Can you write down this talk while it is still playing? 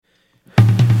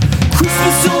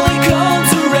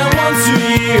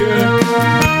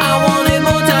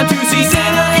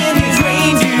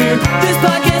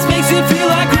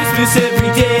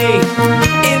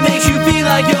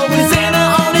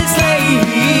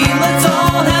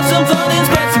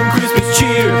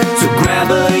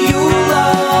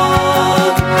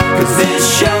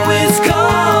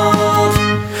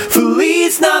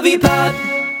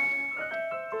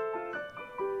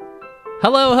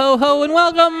Hello, ho, ho, and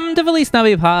welcome to Felice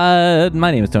Navi Pod.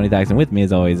 My name is Tony Thaxton. With me,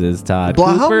 as always, is Todd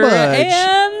Blah Cooper. humbug.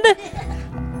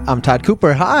 And I'm Todd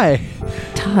Cooper. Hi.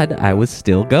 Todd, I was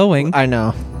still going I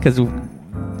know. because,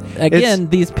 again,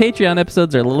 these Patreon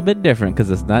episodes are a little bit different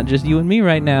because it's not just you and me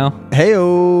right now. Heyo.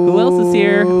 Who else is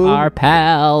here? Our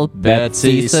pal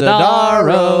Betsy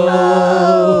Sidaro.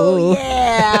 Oh,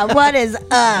 yeah. What is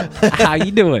up? How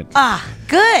you doing?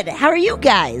 Good. How are you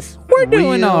guys? We're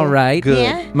doing Real all right. good.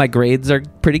 Yeah. My grades are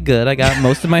pretty good. I got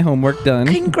most of my homework done.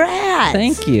 Congrats.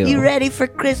 Thank you. You ready for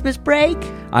Christmas break?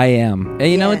 I am.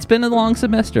 And, you know, Yeah. it's been a long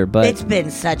semester, but It's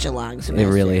been such a long it semester.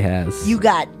 really has. You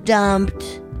got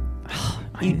dumped.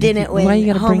 You didn't win. Why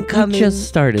you gotta bring? You Homecoming just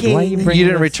started. Why you King. bring? You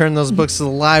didn't return those books to the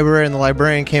library, and the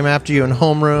librarian came after you in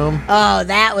homeroom. Oh,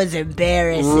 that was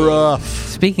embarrassing. Rough.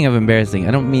 Speaking of embarrassing,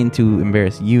 I don't mean to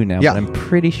embarrass you now, Yeah. but I'm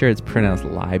pretty sure it's pronounced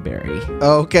library.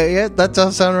 Okay, yeah, that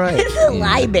does sound right. The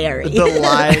library. The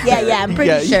library. yeah, I'm pretty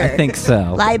Yeah, sure. I think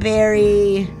so.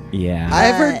 Library. Yeah.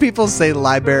 I've heard people say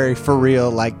library for real,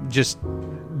 like just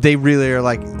they really are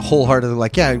like wholeheartedly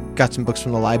like, yeah, I got some books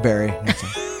from the library. It's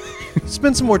like,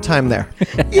 spend some more time there.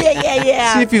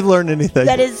 Yeah. See if you've learned anything.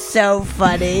 That is so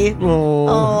funny.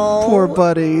 Oh, poor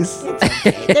buddies.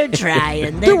 They're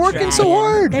trying. They're working so trying.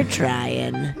 hard. They're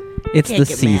trying. it's can't the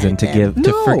get season mad to at give them. to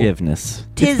No. forgiveness.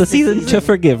 Tis It's the the season to season.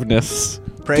 forgiveness.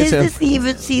 Praise him. Tis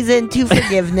the season to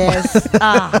forgiveness.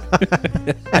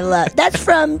 I love. That's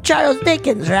from Charles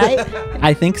Dickens, right?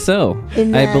 I think so.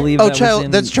 In I that- believe. Oh, that was in-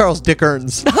 that's Charles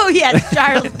Dickens. Oh yes,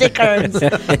 Charles Dickens.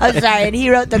 I'm sorry, and he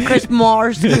wrote the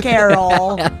Christmas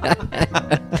Carol.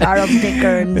 Charles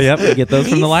Dickens. Yep, we get those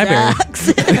from He the library. sucks.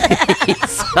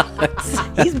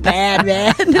 He's bad,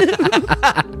 man.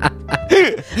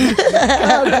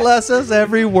 God bless us,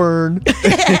 every word.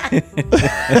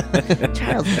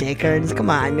 Charles Dickens, come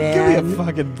on, Give me a man.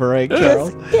 fucking break,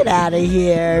 Charles. Just get out of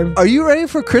here. Are you ready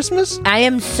for Christmas? I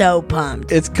am so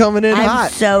pumped. It's coming in I'm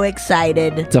hot. so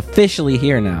excited. It's officially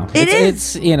here now. It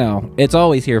It's you know, it's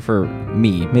always here for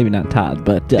me. Maybe not Todd,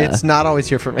 but It's not always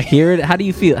here for me. here. How do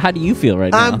you feel? How do you feel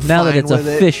right now? I'm Now that fine it's with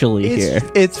it. officially It's-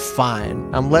 here. It's fine.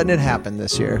 I'm letting it happen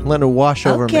this year. Letting it wash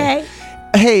over me. Okay.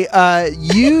 Hey,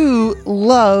 you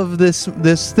love this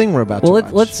thing we're about Well,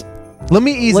 to watch. Let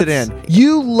me ease it let's- in.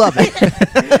 You love it.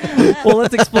 Well,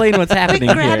 let's explain what's happening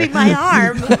Quit here. grabbing my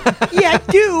arm. Yeah,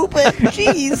 I do, but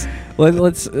jeez.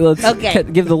 Let's Okay.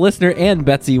 give the listener and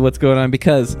Betsy what's going on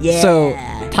because so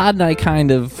Todd and I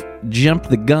kind of jumped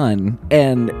the gun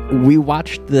and we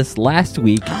watched this last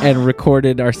week and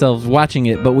recorded ourselves watching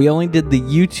it, but we only did the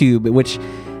YouTube, which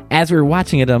as we were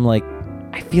watching it, I'm like,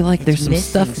 I feel like there's some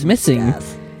stuff missing.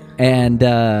 stuff.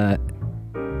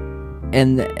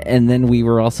 And then we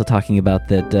were also talking about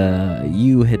that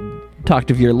you had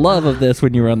talked of your love of this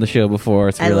when you were on the show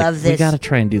before. So I we were love like, we this got to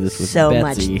try and do this with So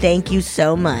Betsy. much. Thank you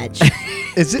so much.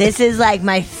 Is it? This is like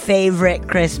my favorite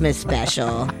Christmas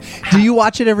special. Do you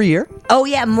watch it every year? Oh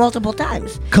yeah, multiple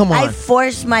times. Come on. I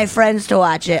force my friends to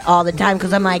watch it all the time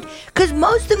because I'm like, because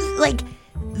most of like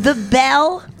the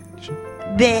bell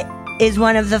bit is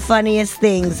one of the funniest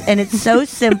things, and it's so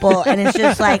simple, and it's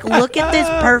just like, look at this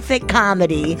perfect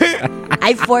comedy.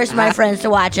 I force my friends to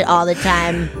watch it all the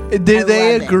time. Do I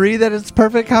they love it. agree that it's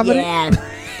perfect comedy? Yeah.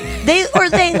 They're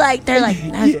like,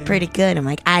 that was pretty good. I'm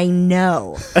like, I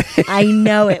know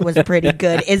it was pretty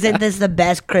good. Isn't this the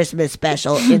best Christmas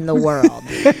special in the world?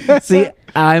 See,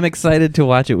 I'm excited to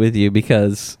watch it with you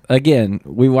because, again,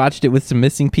 we watched it with some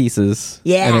missing pieces.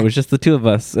 Yeah. And it was just the two of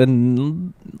us.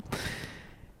 And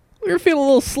we were feeling a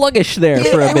little sluggish there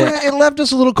for a It, bit. it left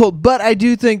us a little cold, but I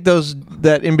do think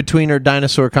that in between our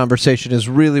dinosaur conversation is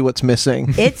really what's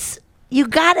missing. You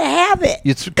gotta have it.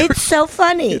 It's It's so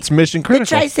funny. It's mission the critical.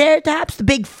 Triceratops, the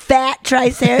big fat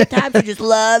Triceratops who just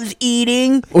loves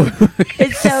eating.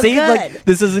 It's so See, good. like,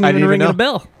 this isn't I even didn't even ringing know. a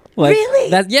bell. Like, Really?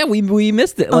 That, yeah, we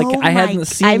missed it. Like, Oh I my- hadn't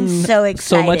seen I'm so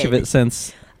much of excited. it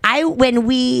since.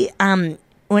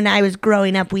 When I was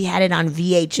growing up, we had it on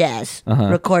VHS,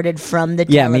 recorded from the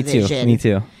Yeah, me television. too. Me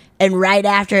too. And right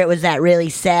after it was that really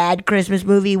sad Christmas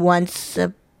movie, One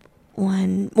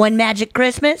Magic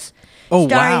Christmas. Oh,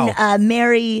 starring wow.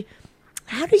 Mary.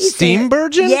 How do you say her?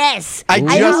 Steenburgen? Yes, I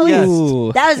just always, guessed.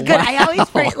 Ooh. That was good. I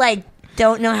always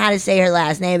don't know how to say her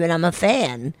last name, and I'm a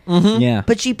fan. Yeah.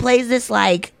 But she plays this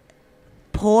like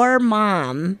poor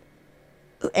mom,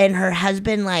 and her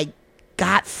husband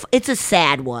it's a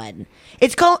sad one.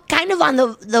 It's kind of on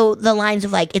the lines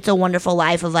of like It's a Wonderful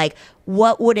Life of like,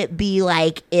 what would it be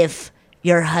like if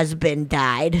your husband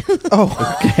died?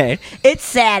 Oh, Okay. It's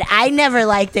sad. I never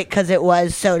liked it because it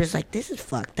was so just like, this is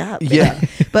fucked up. Yeah.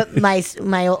 But my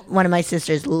one of my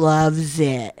sisters loves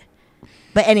it.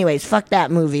 But anyways, fuck that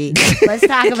movie. Let's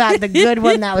talk about the good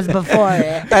one that was before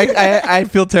it. I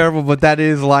feel terrible, but that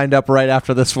is lined up right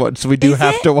after this one, so we do Is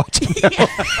have it? to watch it now.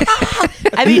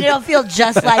 I mean, it'll feel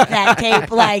just like that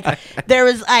tape. Like there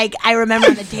was like I remember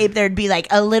on the tape there'd be like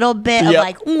a little bit of Yep.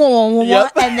 like wah, wah, wah,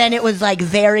 Yep. and then it was like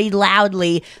very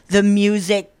loudly the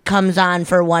music comes on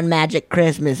for One Magic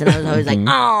Christmas, and I was always like,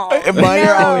 oh,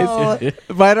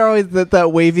 Mine are always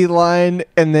that wavy line,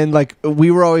 and then like we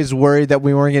were always worried that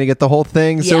we weren't going to get the whole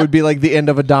thing, so it Yep. would be like the end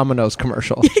of a Domino's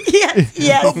commercial.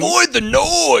 yes. Avoid the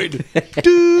Noid.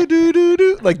 do do do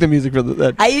do, like the music for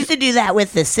that. I used to do that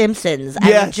with The Simpsons. I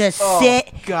Yes. would just Oh,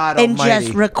 sit God and almighty.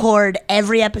 just record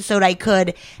every episode I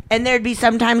could. And there'd be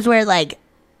some times where, like,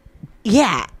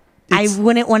 yeah, It's- I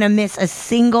wouldn't want to miss a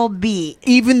single beat.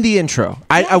 Even the intro.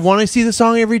 I Yes. want to see the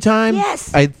song every time.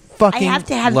 Yes. I fucking I have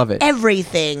to have love it.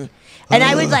 everything. And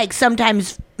I would, like,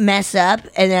 sometimes mess up,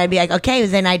 and then I'd be like, okay,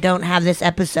 then I don't have this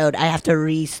episode. I have to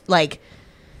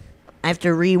I have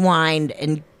to rewind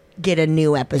and get a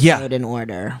new episode in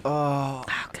order. Oh,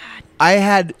 God. I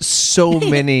had so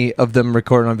many of them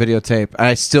recorded on videotape. And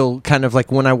I still kind of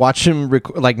like when I watch them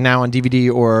like now on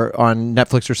DVD or on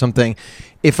Netflix or something,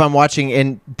 if I'm watching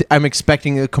and I'm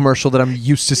expecting a commercial that I'm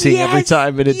used to seeing every Yes,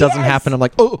 time and it doesn't yes. happen, I'm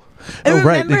like, oh right.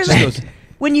 Remember, It just like, goes,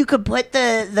 when you could put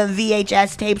the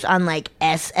VHS tapes on like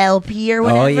SLP or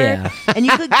whatever, yeah. and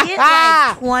you could get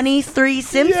like 23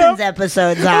 Simpsons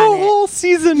episodes on oh, it. whole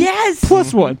season Yes.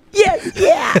 plus one. Yes,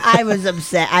 yeah. I was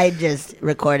upset. I just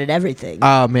recorded everything.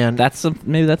 Oh man,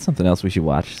 Maybe that's something else we should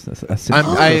watch.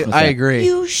 I agree.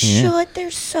 you should. They're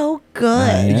so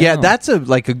good. Yeah. Yeah, that's a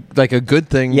good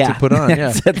thing to put on.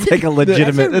 Yeah, that's like a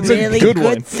legitimate. That's a really good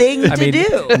one. thing to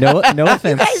do. No You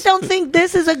offense. guys don't think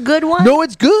this is a good one? no,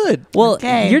 it's good. Well,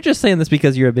 Okay. you're just saying this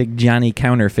because you're a big Johnny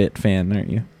Counterfeit fan, aren't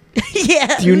you?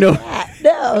 Yeah. Do you know- Yeah,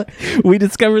 no. We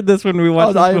discovered this when we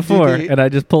watched On this before, IMDb. and I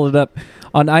just pulled it up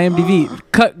on IMDb.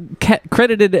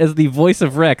 Credited as the voice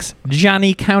of Rex,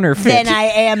 Johnny Counterfeit. Then I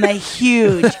am a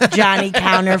huge Johnny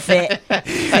Counterfeit fan.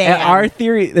 And our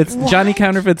theory, it's Johnny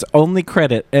Counterfeit's only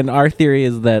credit, and our theory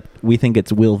is that we think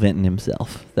it's Will Vinton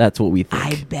himself. That's what we think.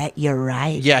 I bet you're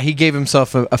right. Yeah, he gave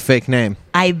himself a fake name,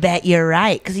 I bet you're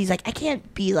right. Because he's like, I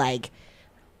can't be like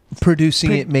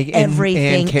producing it, making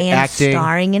everything and, acting.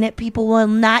 starring in it. People will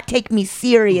not take me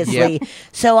seriously. Yep.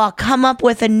 So I'll come up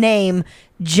with a name,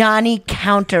 Johnny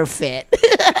Counterfeit.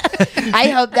 I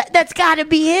hope that's got to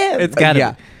be him. It's got to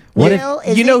Yeah. be. What if Will,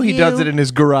 is You know it he does it in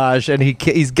his garage, and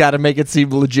he's got to make it seem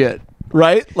legit,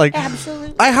 right? Like,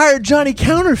 Absolutely. I hired Johnny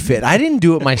Counterfeit. I didn't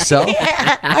do it myself.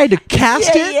 I had to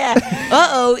cast it. Yeah.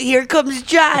 Uh-oh, here comes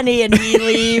Johnny, and he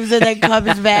leaves and then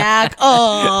comes back.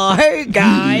 Oh, hey,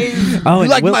 guys. Oh, You and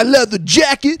like Will, my leather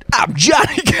jacket? I'm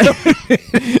Johnny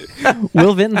Counterfeit.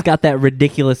 Will Vinton's got that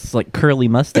ridiculous like curly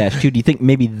mustache too. Do you think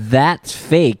maybe that's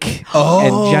fake? Oh.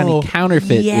 And Johnny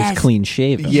Counterfeit Yes. is clean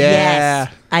shaven. Yeah.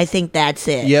 Yes, I think that's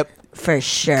it. Yep. For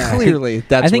sure. Clearly,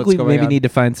 that's I think what's we going maybe on. need to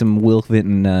find some Will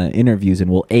Vinton interviews,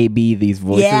 and we'll A/B these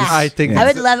voices. Yeah, I think I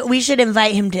would that's- love it. We should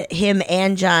invite him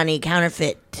and Johnny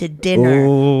Counterfeit to dinner.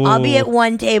 Oh. I'll be at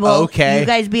one table. Okay. You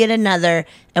guys be at another,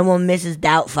 and we'll Mrs.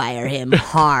 Doubtfire him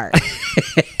hard.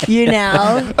 You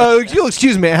know, Oh, you'll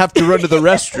excuse me. I have to run to the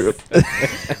restroom.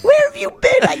 where have you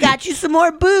been? I got you some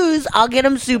more booze. I'll get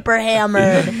him super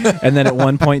hammered. And then at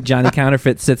one point, Johnny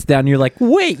Counterfeit sits down, and you're like,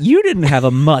 "Wait, you didn't have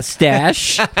a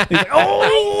mustache." He's like,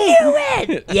 I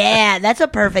knew it. Yeah, that's a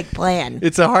perfect plan.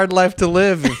 It's a hard life to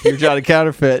live if you're Johnny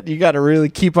Counterfeit. You got to really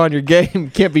keep on your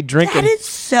game. Can't be drinking. That is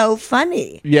so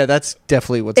funny. Yeah, that's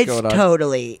definitely what's It's going on.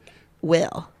 totally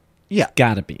Will. Yeah.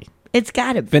 Gotta be. It's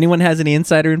got to If be. anyone has any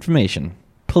insider information,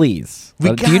 please. We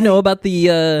Do you gotta- know about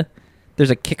the?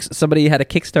 There's somebody had a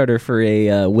Kickstarter for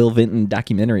a Will Vinton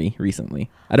documentary recently.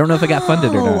 I don't know if it got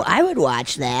funded or Oh, not. I would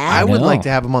watch that. I would know. like to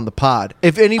have him on the pod.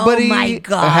 If anybody Oh my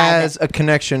God. has a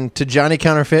connection to Johnny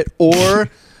Counterfeit, or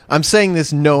I'm saying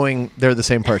this knowing they're the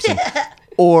same person,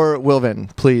 or Will Vinton,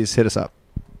 please hit us up.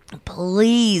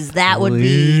 Please, that would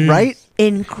be Right?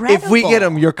 incredible. If we get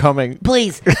him, you're coming.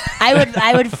 please,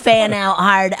 I would fan out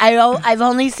hard. I've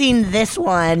only seen this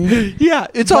one. Yeah,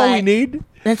 it's all we But- need.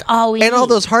 That's all we need. And all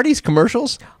those Hardee's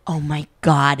commercials. Oh my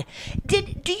God! Do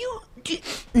you?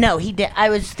 No, he did. I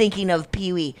was thinking of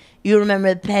Pee Wee. You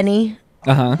remember Penny,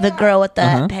 Uh-huh. the girl with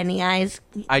the penny eyes?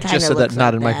 I Kinda just said that looks not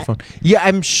like in that. microphone. Yeah,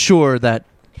 I'm sure that.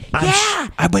 Yeah.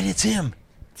 But it's him.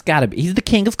 It's gotta be. He's the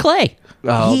king of clay.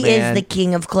 Oh, He man. is the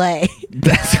king of clay.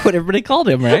 That's what everybody called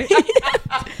him, right?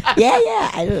 yeah.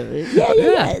 I don't, yeah.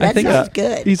 Yeah, I That think, sounds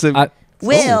good. He's a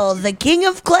Will, the king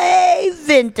of clay,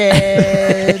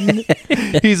 Vinton.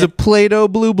 He's a Play-Doh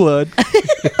blue blood.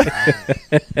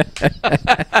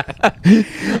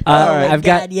 I've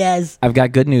got yes. I've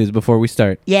got good news before we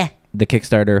start. Yeah. The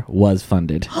Kickstarter was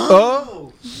funded.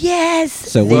 Oh, Yes.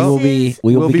 So this is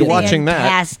we will be be watching that.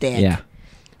 fantastic. Yeah.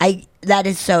 That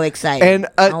is so exciting. and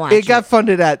I'll watch it got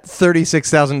funded at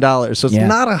 $36,000, so it's Yeah.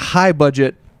 not a high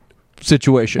budget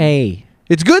situation. Hey,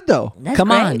 It's good though. That's come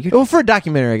great. on. Well, for a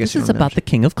documentary, I guess. This you is don't about the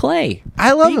King of Clay.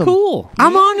 I love Be him. cool.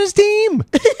 I'm on his team.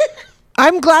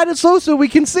 I'm glad it's low so we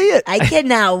can see it. I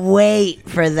cannot wait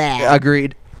for that.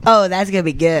 Agreed. Oh, that's gonna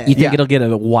be good. You think Yeah. it'll get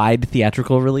a wide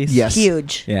theatrical release? Yes.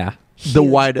 Huge. Yeah. The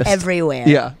Huge. widest. Everywhere.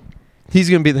 Yeah. He's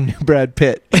going to be the new Brad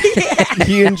Pitt.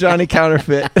 He and Johnny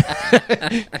Counterfeit.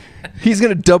 He's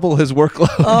going to double his workload.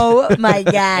 Oh my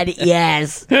God.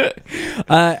 Yes.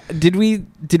 Did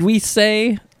we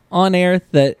say on air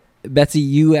that Betsy,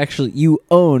 you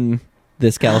own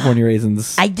this California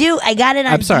Raisins? I do. I got it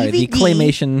on I'm sorry, DVD. the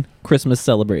Claymation Christmas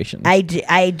celebration. I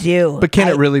do. But can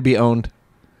I- it really be owned?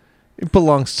 It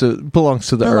belongs to the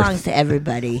belongs earth. to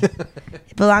everybody.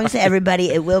 It belongs to everybody.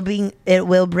 It will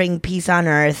bring peace on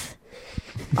earth.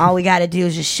 All we got to do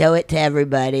is just show it to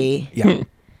everybody. Yeah.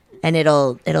 And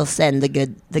it'll send the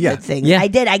good Yeah. things. Yeah. I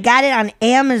did. I got it on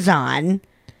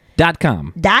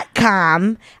Amazon.com.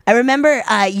 .com. I remember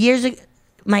years ago,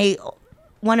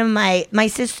 one of my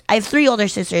sis. I have 3 older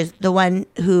sisters. The one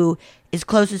who is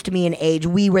closest to me in age,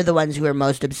 we were the ones who were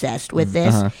most obsessed with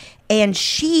this. And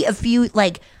she,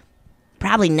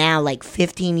 probably now, like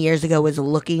 15 years ago, was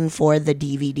looking for the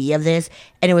DVD of this,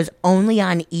 and it was only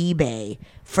on eBay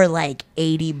for like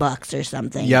 $80 or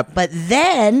something. Yep. But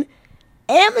then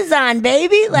Amazon,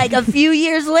 baby, like a few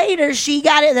years later, she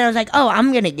got it, and I was like, oh,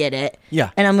 I'm gonna get it.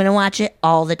 Yeah. And I'm gonna watch it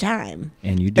all the time.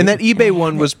 And you do. And that eBay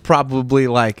one was probably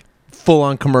like full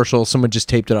on commercial. Someone just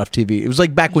taped it off TV. It was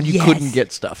like back when you Yes. couldn't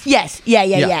get stuff. Yes. Yeah.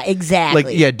 Exactly.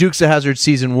 Like, yeah, Dukes of Hazzard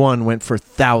season 1 went for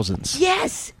thousands.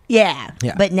 Yes. Yeah.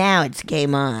 Yeah. But now it's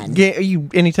game on. Yeah,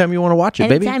 anytime you want to watch it,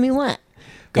 baby. Anytime you want.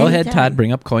 Go ahead, Anytime. Todd.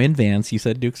 Bring up Coy and Vance. You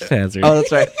said Dukes of Hazzard. Oh,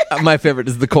 that's right. My favorite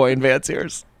is the Coy and Vance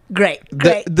ears. Great.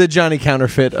 The Johnny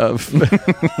Counterfeit of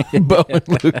Bo and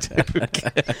Luke Duke.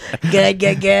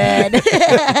 Good.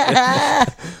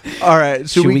 All right,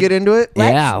 should we get into it?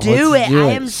 Let's do it.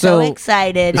 I am so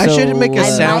excited. I should make a I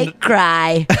sound. might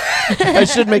cry. I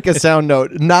should make a sound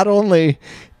note. Not only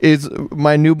is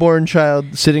my newborn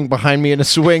child sitting behind me in a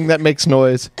swing that makes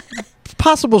noise, it's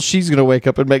possible she's going to wake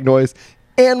up and make noise,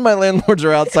 and my landlords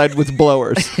are outside with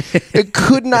blowers. It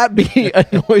could not be a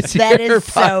noisier That is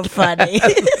so podcast. funny.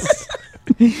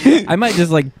 I might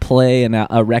just like play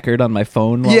a record on my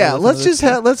phone. while Yeah, I listen let's to this.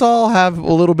 just let's all have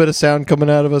a little bit of sound coming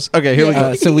out of us. Okay, here we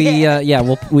go. So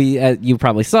you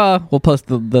probably saw. We'll post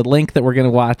the link that we're gonna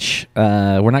watch.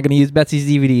 We're not gonna use Betsy's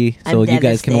DVD, so I'm you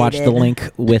guys can watch the devastated. link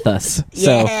with us.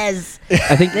 So Yes.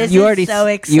 I think This you is already so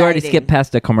you already exciting. skipped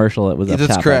past a commercial that was up That's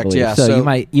top. I correct, believe. yeah, So, so- you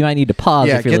might need to pause.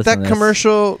 Yeah, if you're get that listening to this.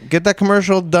 commercial. Get that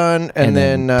commercial done, and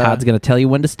then Todd's gonna tell you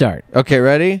when to start. okay,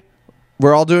 ready?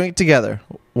 We're all doing it together.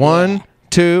 1,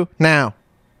 2, now.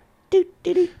 Do,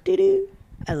 do, do, do, do.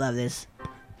 I love this.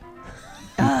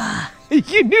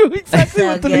 You knew exactly So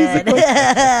what the music was.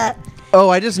 good. Oh,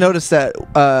 I just noticed that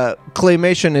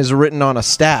claymation is written on a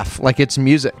staff, like it's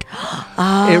music.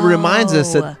 It reminds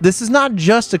us Oh. that this is not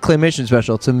just a claymation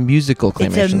special; it's a musical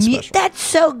claymation special. That's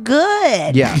so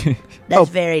good. Yeah. That's Oh.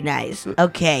 very nice.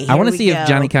 Okay. I want to see if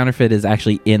Johnny Counterfeit is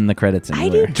actually in the credits I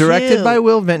anywhere. do. Directed Too. by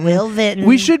Will Vinton. Will Vinton.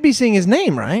 We should be seeing his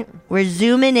name, right? We're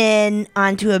zooming in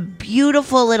onto a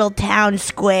beautiful little town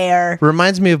square.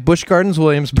 Reminds me of Busch Gardens,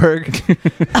 Williamsburg.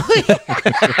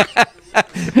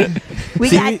 We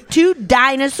got 2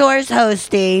 dinosaurs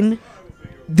hosting.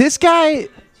 This guy,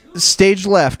 stage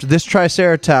left, this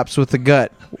Triceratops with the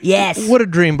gut. Yes. What a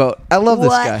dreamboat. I love this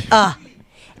guy.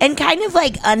 And kind of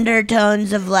like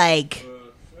undertones of like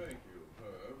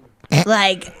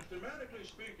I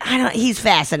don't. He's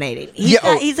fascinating. He's Yeah,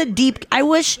 oh. he's a deep. I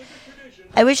wish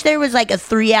there was like a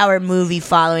 3-hour movie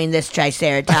following this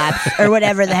Triceratops or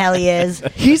whatever the hell he is.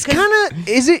 He's kind of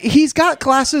he's got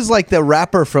glasses like the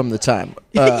rapper from the time.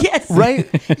 Yes.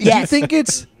 Right? Do you Yes. think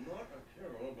it's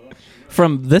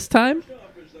From this time,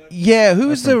 yeah,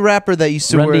 who's the rapper that used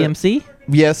to Run wear DMC.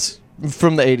 Yes,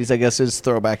 from the 80s, I guess is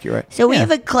throwback, you're right. So we Yeah.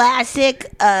 have a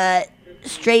classic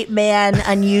straight man,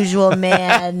 unusual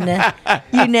man,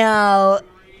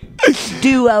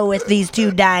 duo with these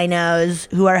 2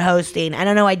 dinos who are hosting. I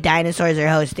don't know why dinosaurs are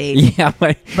hosting, Yeah,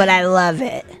 but I love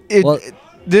it. It, Well-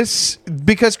 this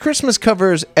because Christmas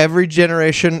covers every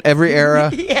generation, every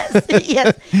era. Yes,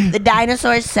 yes. The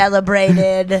dinosaurs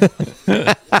celebrated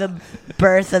the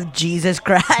birth of Jesus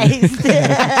Christ.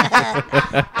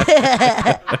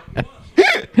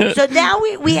 So now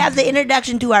we have the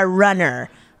introduction to our runner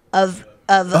of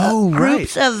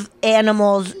groups of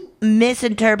animals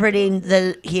misinterpreting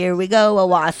the here we go a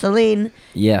wassailing.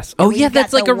 Yes. Oh we've yeah, got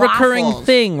that's like the a recurring waffles.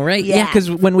 thing, right? Yeah, Yeah. because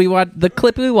when we watched the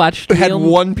clip we watched, We had we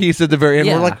one piece at the very end.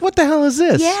 Yeah. We're like, what the hell is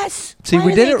this? Yes. See, Why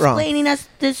we are did they it wrong. Explaining us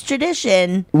this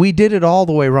tradition. We did it all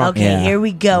the way wrong. Okay, Yeah, here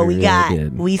we go. we We really got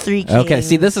did. We Three Kings. Okay,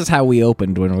 see, this is how we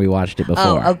opened when we watched it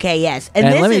before. Oh, okay, yes. And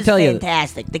And this let me is tell you-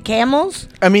 fantastic. The camels?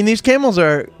 I mean, these camels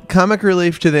are comic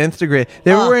relief to the nth degree.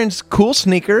 They were Oh. wearing cool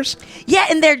sneakers. Yeah,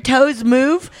 and their toes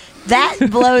move. That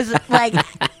blows like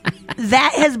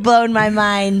that has blown my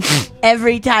mind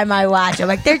every time I watch. I'm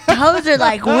like, their toes are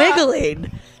like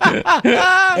wiggling.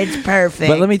 It's perfect.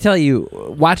 But let me tell you,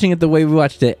 watching it the way we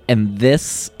watched it, and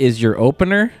this is your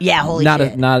opener. Yeah, holy not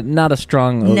shit. not a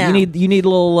strong. No. You need a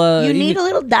little. you need a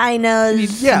little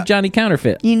dinos. Yeah. Johnny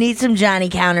Counterfeit. You need some Johnny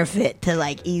Counterfeit to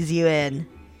like ease you in.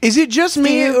 Is it just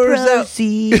me, Still or is that?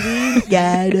 proceeding,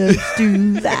 guide us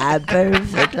to that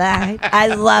perfect light. I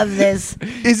love this.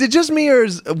 Is it just me, or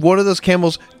is one of those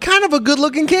camels kind of a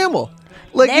good-looking camel?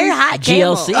 Like They're he's- hot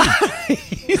GLC.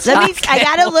 camels. Let me. I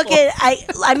gotta look at.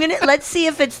 I'm gonna. Let's see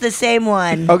if it's the same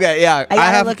one. Okay, yeah. I gotta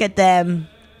have look at them.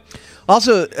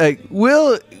 also.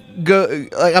 Will go.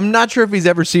 Like, I'm not sure if he's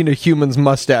ever seen a human's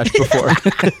mustache before.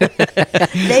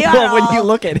 They are Well, when all you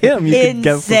look at him, you can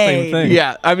guess the same insane. thing.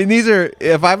 yeah, I mean these are.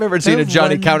 If I've ever seen a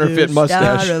Johnny Counterfeit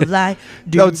mustache.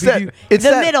 No, it's that. It's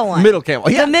the that middle one. Middle camel.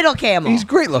 Yeah, The middle camel. he's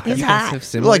great looking. He's You guys hot. have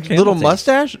similar Like camel little taste.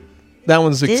 mustache. That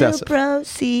one's Still excessive.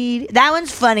 proceed. That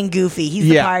one's fun and goofy. He's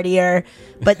Yeah. the partier.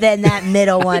 But then that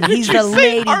middle one, he's you the say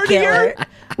lady artier? killer.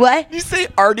 What? You say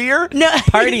artier? No,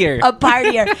 Partier. a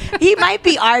partier. He might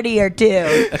be artier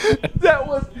too.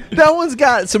 That one's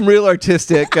got some real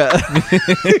artistic. I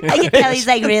can tell he's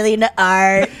like really into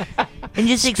art and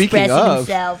just Speaking expressing of-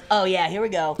 himself. Oh yeah, here we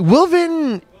go.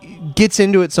 Wilvin gets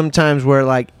into it sometimes where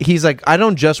like he's like, I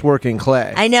don't just work in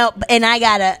clay. I know, and I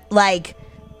gotta like.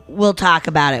 We'll talk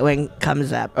about it when it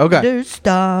comes up. Okay. The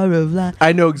star of life.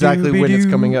 I know exactly when it's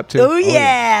coming up too. Oh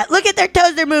yeah! Look at their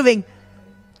toes; they're moving.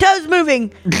 Toes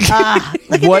moving.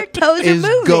 Look What at their toes is are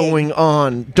moving. going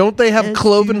on? Don't they have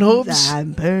cloven hooves?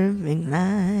 I'm perfect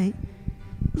light.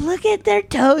 Look at their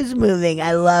toes moving.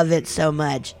 I love it so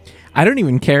much. I don't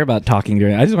even care about talking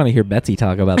during. I just want to hear Betsy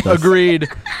talk about this. Agreed.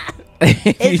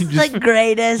 It's the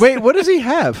greatest. Wait, what does he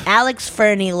have? Alex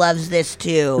Fernie loves this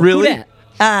too. Really?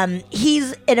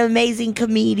 He's an amazing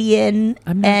comedian.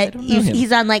 I don't know him.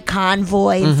 He's on like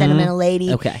Convoy and Sentimental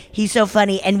Lady. Okay. He's so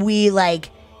funny, and he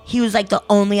was like the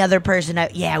only other person.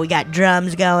 We got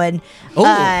drums going.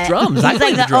 Oh, drums. I He's play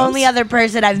like the the drums. only other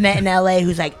person I've met in LA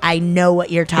who's like, I know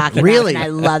what you're talking Really? about,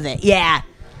 and I love it. Yeah.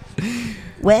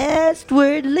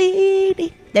 Westward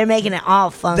leading. They're making it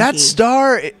all funky. That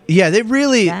star, yeah,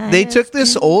 they took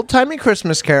this old timey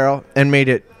Christmas carol and made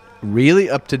it really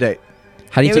up to date.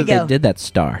 How do you Here we think go. they did that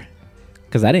star?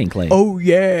 Because that ain't clay. Oh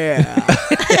yeah.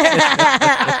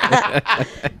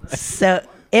 So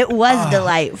it was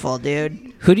delightful,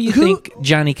 dude. Who do you think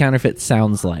Johnny Counterfeit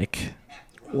sounds like?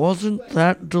 Wasn't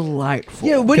that delightful?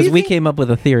 Yeah, what do Because you we think? came up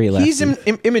with a theory last He's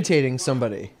week. imitating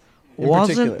somebody. In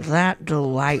particular. that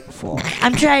delightful?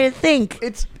 I'm trying to think.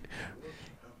 It's.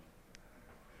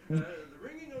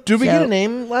 Did we So- get a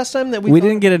name last time that We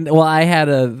didn't get a. Well, I had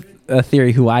a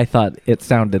theory who I thought it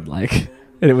sounded like.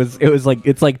 And it was like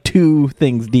it's like two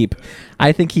things deep.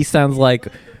 I think he sounds like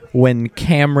when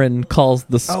Cameron calls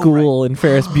the school in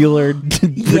Ferris Bueller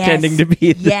pretending to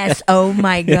be the Yes. Oh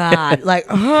my God. Like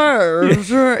her.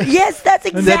 Yes, that's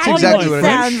exactly, exactly what what it it is.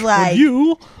 sounds like.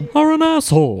 You are an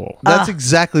asshole. That's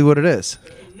exactly what it is.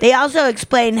 They also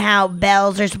explain how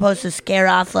bells are supposed to scare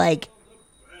off like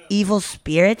evil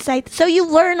spirits. So you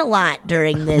learn a lot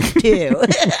during this too.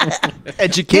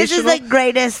 Educational. This is the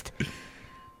greatest.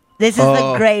 This is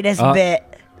the greatest bit.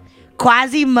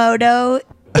 Quasimodo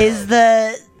is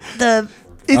the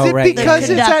Is Oh, it right, because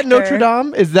yeah. it's at Conductor. Notre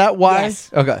Dame? Is that why? Yes.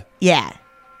 Okay. yeah.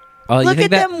 Oh, you Look think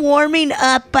at that them warming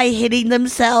up by hitting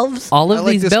themselves. all I of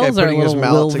like these this guy bells are a putting his little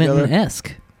mallet together.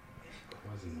 Wilvin-esque.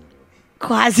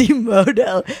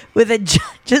 Quasimodo with a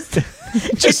just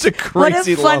Just a what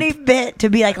crazy a funny lump. bit to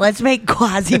be like, let's make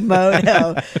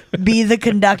Quasimodo be the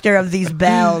conductor of these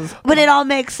bells, but it all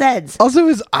makes sense. Also,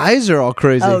 his eyes are all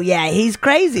crazy. Oh yeah, he's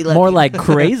crazy looking. More like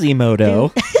Crazy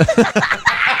Moto.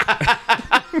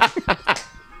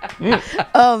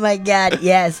 Oh my God,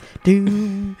 yes.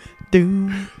 Doom,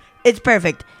 doom. It's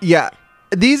perfect. Yeah.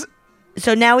 These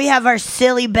So now we have our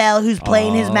silly Belle who's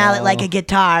playing his mallet like a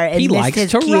guitar. And He missed likes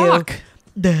his to cue. rock.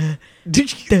 Duh,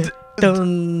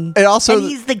 dun. And also, And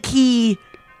he's the key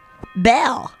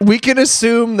Belle. we can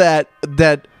assume that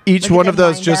each Look at one of them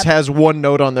those lined just up. has one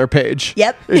note on their page.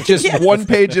 Yep. It's just Yes. one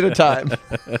page at a time.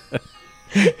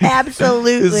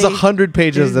 Absolutely. This is 100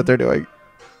 pages that they're doing.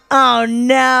 Oh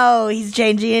no, he's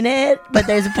changing it, but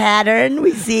there's a pattern.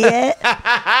 We see it.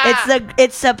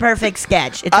 It's a perfect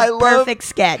sketch. It's a I love- perfect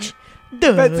sketch.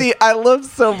 Duh. Betsy, I love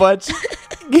so much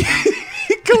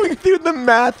going through the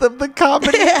math of the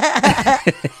comedy.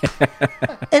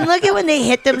 And look at when they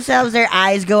hit themselves, their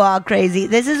eyes go all crazy.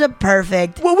 This is a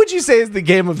perfect. What would you say is the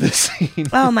game of this scene?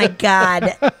 Oh my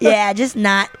god. Yeah, just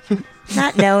not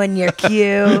knowing your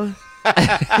cue.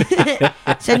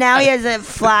 So now he has a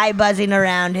fly buzzing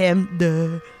around him.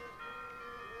 Duh.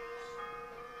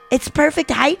 It's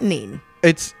perfect heightening.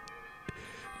 It's.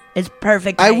 It's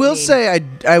perfect I heightening. will say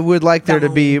I would like there to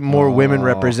be more women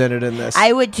represented in this.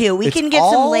 I would too. We It's can get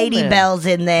some all lady men. bells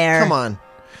in there. Come on.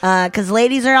 Because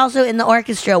ladies are also in the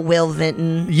orchestra. Will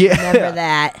Vinton. Yeah. Remember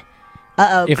that.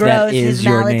 Uh-oh, If gross. that is His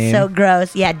your mallet's name. so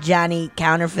gross. Yeah, Johnny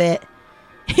Counterfeit.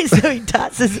 So he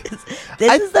tosses his.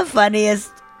 This is the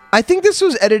funniest. I think this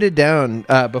was edited down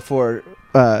before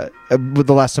with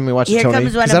the last time we watched Here it, Tony.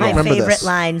 comes one 'cause I of don't my remember favorite this.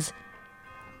 lines.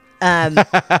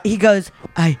 He goes,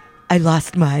 I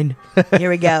lost mine. Here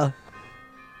we go.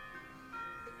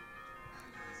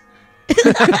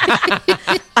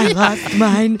 I lost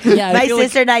mine. Yeah, I My feel like-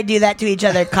 sister and I do that to each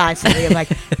other constantly. I'm like,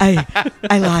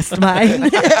 I lost mine.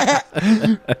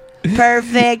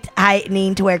 Perfect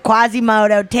heightening to where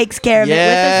Quasimodo takes care of Yes.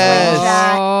 it with a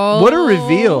slingshot. What a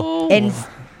reveal. And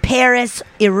Paris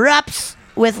erupts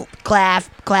with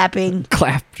clapping.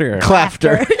 Clapter.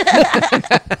 Clafter.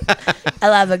 I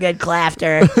love a good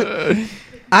clafter.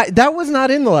 That was not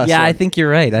in the last Yeah, one. I think you're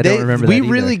right. I don't remember We that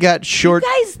either. really got short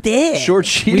You guys did. short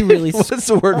sheet. We really What's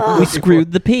the word? we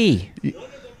screwed the P.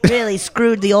 Really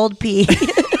screwed the old P.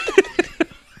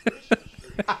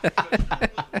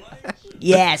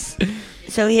 Yes.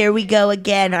 So here we go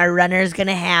again. Our runner's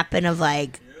gonna happen of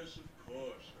like,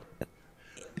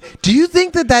 Do you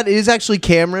think that is actually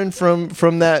Cameron from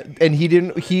that? And he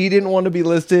didn't want to be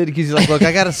listed because he's like, look,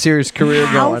 I got a serious career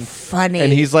how going. funny.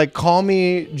 And he's like, call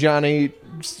me Johnny.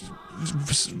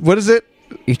 What is it?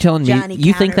 You're telling me Johnny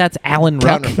you think Counter- that's Alan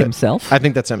Ruck Counterfeit. himself? I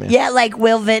think that's him. yeah, like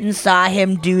Will Vinton saw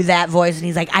him do that voice, and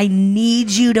he's like, I need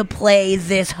you to play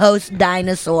this host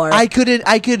dinosaur. I could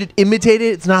imitate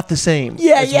it. It's not the same.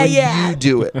 Yeah, as yeah, when yeah. You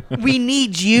do it. We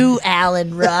need you,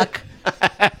 Alan Ruck.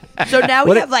 So now we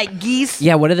What have like geese.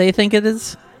 Yeah, what do they think it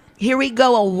is? Here we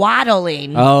go, a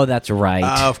waddling. Oh, that's right.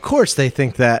 Of course they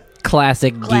think that.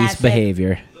 Classic geese Classic.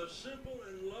 behavior. The simple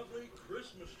and lovely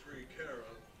Christmas tree carol.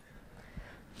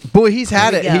 Boy, he's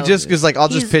had Here we it. He go. just goes like, I'll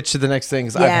just He's- pitch to the next thing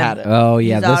 'cause I've Yeah. had it. Oh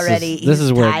yeah, he's this already is this he's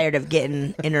is where tired of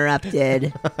getting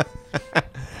interrupted.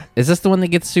 is this the one that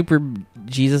gets super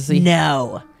Jesus-y?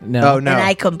 No. No. Oh, no. And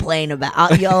I complain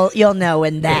about. You'll know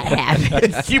when that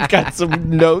happens. You've got some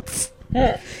notes.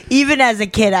 Even as a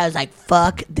kid, I was like,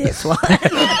 "Fuck this one."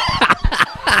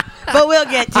 But we'll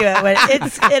get to it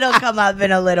when it'll come up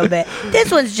in a little bit. This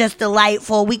one's just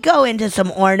delightful. We go into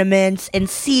some ornaments and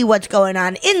see what's going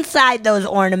on inside those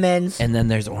ornaments. And then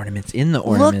there's ornaments in the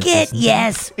ornaments. Look at isn't there?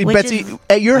 yes, which Betsy, is-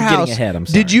 at your I'm getting house, ahead, I'm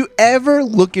did sorry. you ever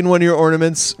look in one of your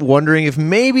ornaments wondering if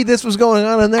maybe this was going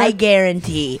on in there? I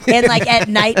guarantee. And like at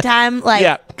nighttime, like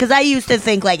Yeah. because I used to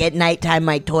think like at nighttime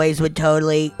my toys would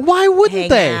totally Why wouldn't hang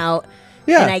they? out.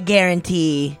 Yeah. And I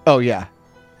guarantee. Oh, yeah.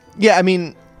 Yeah, I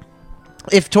mean,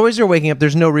 if toys are waking up,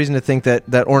 there's no reason to think that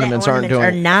ornaments aren't doing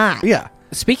are not. Yeah.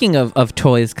 Speaking of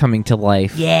toys coming to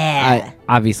life, Yeah.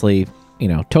 obviously,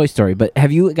 Toy Story, but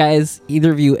have you guys,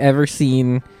 either of you, ever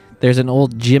seen, there's an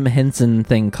old Jim Henson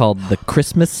thing called the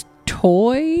Christmas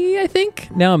Toy, I think?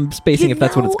 Now I'm spacing You if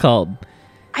that's what it's know- called.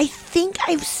 I think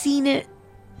I've seen it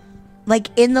like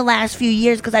in the last few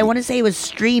years because I want to say it was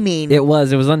streaming. It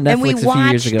was on And we Netflix a few years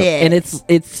watched ago. it. And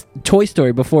it's Toy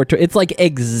Story before, it's like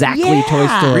exactly Toy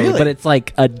Yeah. Story, Really? but it's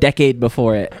like a decade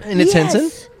before it. And it's Yes.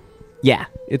 Henson? Yeah,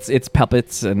 it's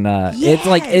puppets and it's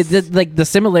like Yes. like the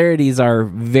similarities are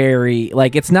very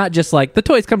like it's not just like the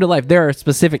toys come to life. There are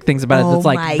specific things about it Oh that's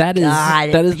like my that is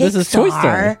God. this is Toy Story.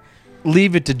 Pixar.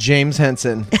 Leave it to James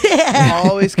Henson.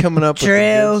 Always coming up with the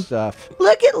True. good stuff.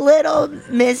 Look at little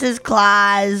Mrs.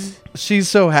 Claus. She's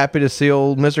so happy to see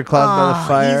old Mr. Claus by the Oh,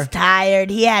 fire. he's tired.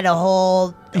 He had a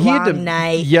whole He had to long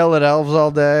night. yell at elves all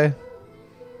day.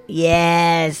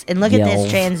 Yes. And look at Yells.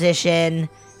 this transition.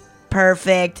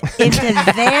 perfect into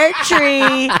their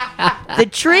tree, the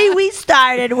tree we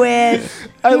started with.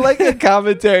 I like the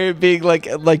commentary being like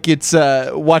it's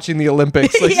watching the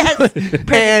Olympics. Like, Yes.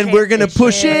 and we're gonna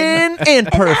push in and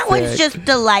perfect. And that one's just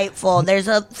delightful. There's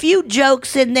a few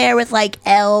jokes in there with like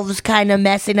elves kind of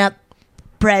messing up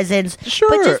presents. Sure.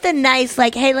 But just a nice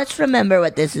like, hey, let's remember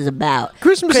what this is about.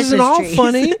 Christmas isn't all trees.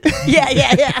 funny.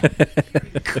 yeah.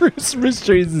 Christmas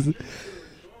trees.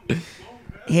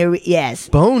 Yes.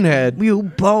 Bonehead. You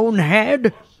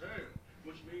bonehead.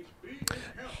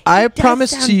 I Does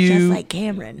promise sound to you, just like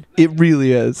Cameron. it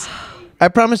really is. I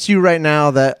promise you right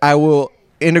now that I will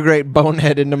integrate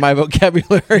bonehead into my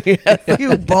vocabulary.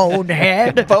 You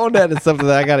bonehead. Bonehead is something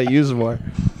that I gotta use more.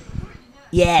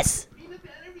 Yes.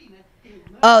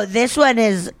 Oh, this one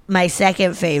is my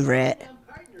second favorite.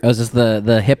 Oh, is this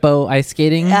the hippo ice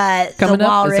skating The coming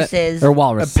up? Is that- walruses. or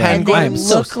walrus? A penguin. I They am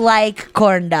so look like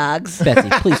corn dogs. Betsy,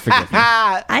 please forgive me.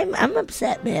 I'm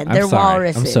upset, man. I'm They're sorry.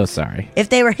 walruses. I'm so sorry. If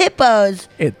they were hippos,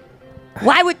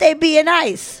 why would they be in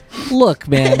ice? Look,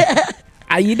 man,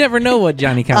 you never know what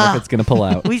Johnny Counterfeit's going to pull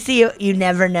out. We see, you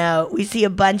never know. We see a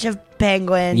bunch of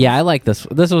penguins. Yeah, I like this.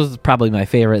 This was probably my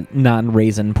favorite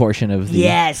non-raisin portion of the.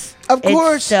 Yes. Of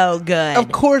course. It's so good.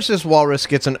 Of course, this walrus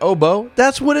gets an oboe.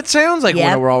 That's what it sounds like when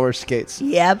Yep. a walrus skates.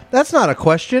 Yep. That's not a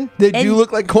question. They And- do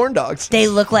look like corn dogs. They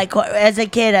look like as a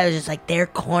kid. I was just like, they're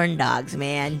corn dogs,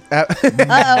 man. Uh,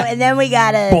 Uh-oh, and then we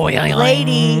got a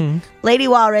Boing. lady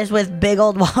walrus with big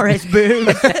old walrus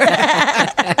boobs.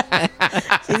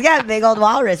 She's got big old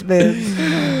walrus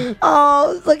boobs.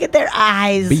 Oh, look at their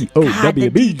eyes. God, the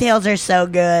B-O-W-B. details are so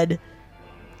good.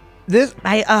 this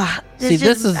See,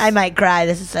 this is- I might cry.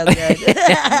 This is so good.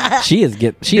 She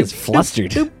is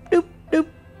flustered. Doop, doop, doop,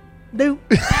 doop.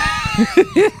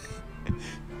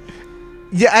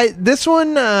 this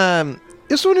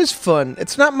one is fun.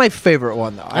 It's not my favorite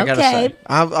one though. I gotta Okay. say,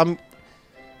 I'm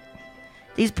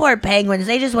These poor penguins,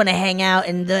 they just want to hang out,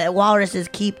 and the walruses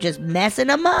keep just messing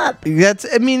them up.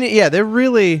 they're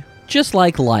really Just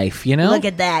like life, you know? Look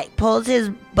at that. Pulls his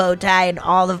bow tie, and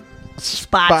all the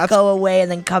spots go away and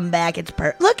then come back. It's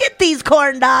Look at these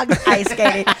corn dogs ice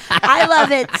skating. I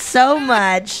love it so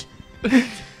much.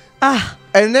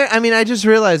 and I just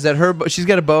realized that she's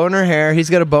got a bow in her hair. He's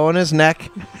got a bow in his neck.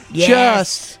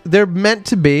 Yes. They're meant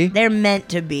to be. They're meant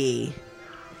to be.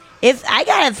 If I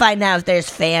gotta find out if there's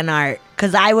fan art,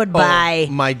 because I would buy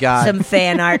my God. some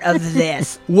fan art of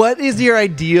this. What is your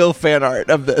ideal fan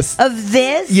art of this? Of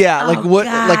this? Yeah, like Oh, what-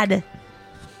 God.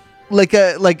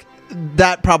 like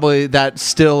that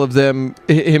still of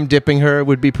him dipping her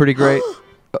would be pretty great.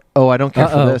 Oh, I don't care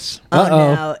for Uh-oh. this. Oh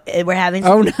Uh-oh. no, we're having.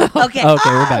 Oh, no. Okay, Okay,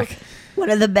 we're back.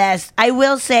 One of the best. I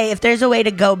will say, if there's a way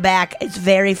to go back, it's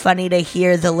very funny to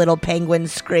hear the little penguin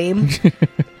scream.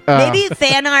 Maybe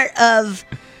fan art of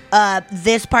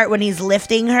this part when he's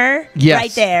lifting her. Yes.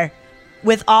 Right there,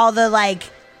 with all the like.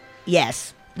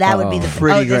 Yes, that would be the.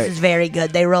 Pretty this great. is very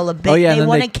good. They roll a big. Oh, yeah, they then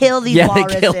want to they- kill these yeah,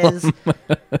 they kill walruses.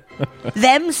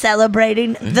 Them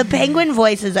celebrating. The penguin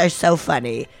voices are so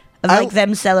funny. Of I- like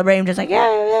them celebrating, just like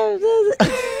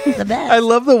it's the best. I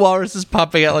love the walruses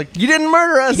popping out like, you didn't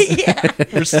murder us. Yeah.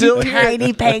 We're still here.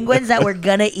 Tiny penguins that we're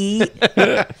gonna eat.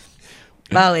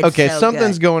 Oh, it's Okay, so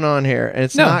something's good. going on here, and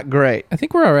it's No. not great. I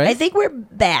think we're all right. I think we're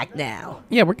back now.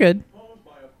 Yeah, we're good.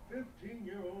 by a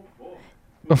 15-year-old boy.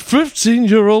 A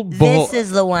 15-year-old boy. This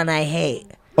is the one I hate.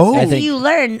 Oh, I So think- you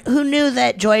learn who knew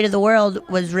that Joy to the World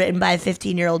was written by a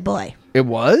 15-year-old boy. it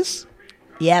was?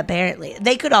 Yeah, apparently.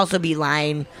 They could also be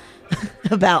lying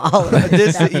about all of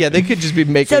this. stuff. Yeah, they could just be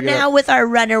making So it now up. with our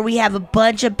runner, we have a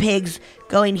bunch of pigs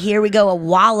going, here we go, a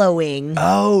wallowing.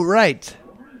 Oh, right.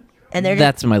 And they're just,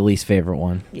 That's my least favorite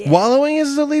one. Wallowing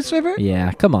is the least favorite? Yeah,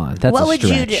 come on. That's what a would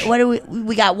stretch. you do? What do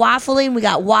we got waffling, we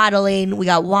got waddling, we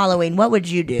got wallowing. What would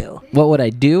you do? What would I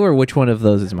do, or which one of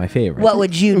those is my favorite? What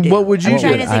would you do? What would you I'm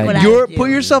trying do? to think what I You're, would do. put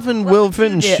yourself in Will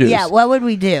Fenton's Yeah, shoes. yeah, what would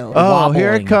we do? Oh,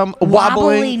 here Wobbling. it comes.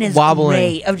 Wobbling is wobbling.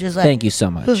 great. I'm just like, Thank you so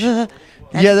much. that's Yeah,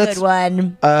 a that's- good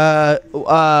one. I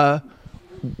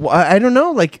don't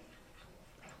know, like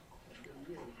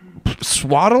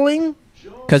swaddling?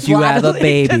 Because you have a Swaddling.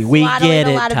 baby. We Swaddling get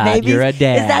a it, lot of Todd. babies. You're a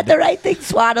dad. Is that the right thing?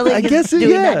 Swaddling I is guess it-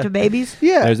 doing yeah. that to babies?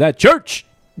 Yeah. There's that church.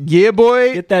 Yeah,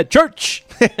 boy. Get that church.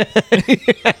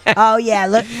 Oh yeah,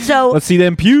 look. So Let's see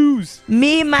them pews.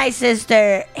 me and my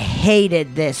sister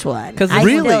hated this one. 'Cause I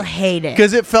Really? still hate it.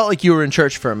 Because it felt like you were in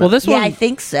church for a minute. Well, this Yeah, one. I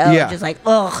think so. Yeah. Just like,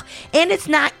 ugh. And it's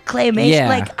not claymation. Yeah.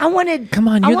 Like, I wanted. Come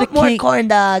on, I you're want the more king. corn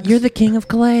dogs. You're the king of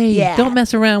clay. Yeah. Don't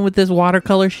mess around with this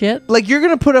watercolor shit. like you're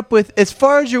gonna put up with, as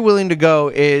far as you're willing to go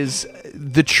is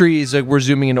the trees. Like we're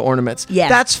zooming into ornaments. Yeah.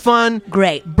 That's fun.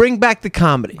 Great. Bring back the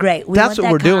comedy. Great. We That's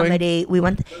want what that we're doing. comedy. We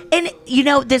want, and you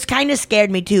know, this kind of scared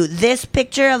me too. This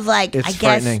picture of like, It's I guess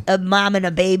frightening. a mom and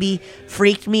a baby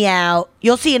freaked me out.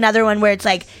 You'll see another one where it's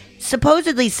like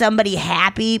supposedly somebody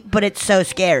happy, but it's so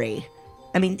scary.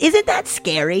 I mean, isn't that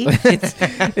scary? It's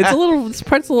a little. This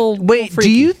part's a little. Wait, do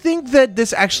freaky. you think that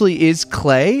this actually is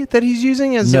clay that he's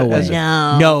using as No a, way. as a-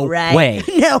 No, No right? way.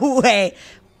 No way.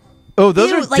 Oh,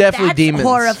 those Ew, are like, definitely that's demons.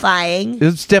 horrifying.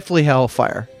 It's definitely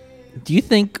hellfire. Do you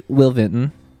think Will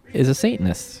Vinton is a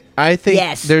Satanist? I think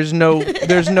Yes. there's no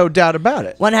doubt about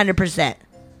it. 100%.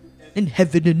 In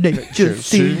heaven and nature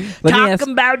sing. Let me ask-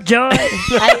 Talking about joy.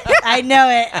 I know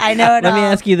it. I know it Let me all.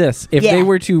 ask you this: if Yeah. they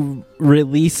were to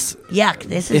release, Yuck,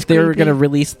 this is if they were creepy. going to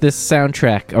release this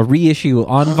soundtrack, a reissue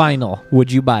on vinyl,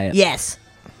 would you buy it? Yes.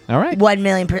 All right.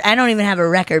 1,000,000%. I don't even have a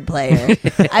record player.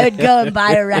 I would go and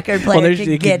buy a record player Well, to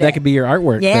there's, get that it. could be your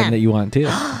artwork Yeah. then that you want too.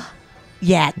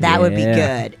 Yeah, that would be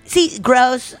Yeah. good. See,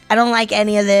 gross. I don't like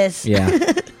any of this. Yeah.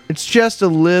 It's just a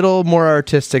little more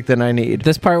artistic than I need.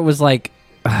 This part was like,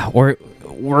 we're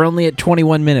only at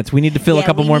 21 minutes. We need to fill Yeah, a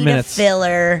couple we more need minutes. A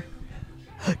filler.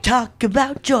 Talk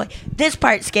about joy. This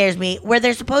part scares me, where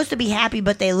they're supposed to be happy,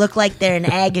 but they look like they're in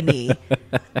agony.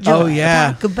 Joy. Oh,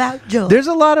 yeah. Talk about joy. There's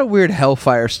a lot of weird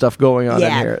hellfire stuff going on in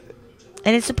Yeah. here.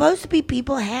 And it's supposed to be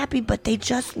people happy, but they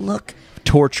just look.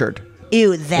 Tortured.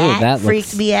 Ew, that, that freaked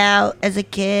looks- me out as a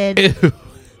kid.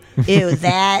 Ew,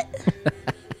 that.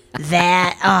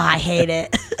 That. Oh, I hate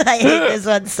it. I hate this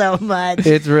one so much.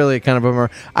 It's really kind of a bummer.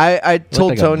 I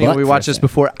told like a Tony when butt we for watched a this second.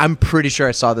 before, I'm pretty sure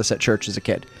I saw this at church as a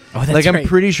kid. Oh, that's like I'm right.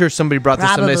 pretty sure somebody brought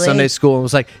this Probably. to Sunday school and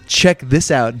was like, check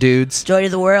this out, dudes. Joy to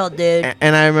the world, dude.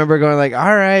 And I remember going like,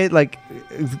 all right, like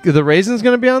the raisin's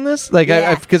gonna be on this? Like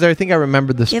Yeah. because I think I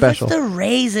remembered the Give us special. the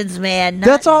raisins, man. Not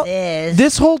That's all. This.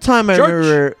 This whole time I Church.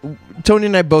 remember Tony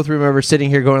and I both remember sitting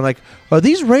here going like, are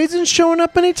these raisins showing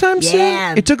up anytime Yeah.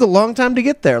 soon? It took a long time to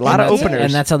get there. A lot of And that's- openers.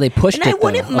 and that's how they pushed And I it. though,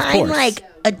 wouldn't of mind course. like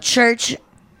a church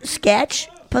sketch,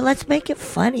 but let's make it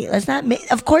funny. Let's not make.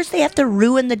 Of course, they have to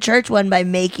ruin the church one by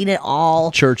making it all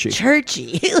Churchy.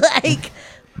 Churchy, like,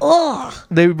 oh,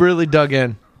 They really dug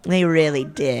in. they really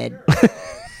did.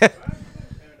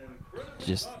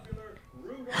 just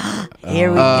Here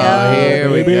we go. Here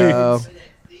we baby. go.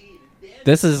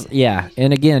 this is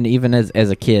and again, even as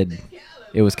a kid,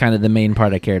 it was kind of the main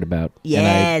part I cared about. And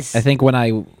Yes. I think when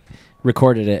I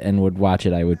recorded it and would watch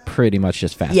it, I would pretty much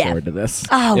just fast Yeah. forward to this.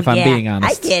 Oh, if I'm yeah, being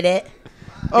honest. I get it.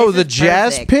 Oh, This the is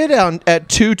Jazz perfect. Pit at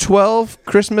 212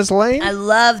 Christmas Lane? I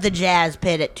love the jazz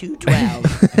pit at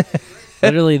 212.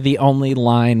 Literally the only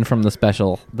line from the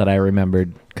special that I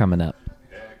remembered coming up.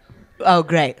 Oh,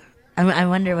 great. I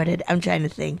wonder what it. I'm trying to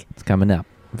think. It's coming up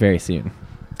very soon.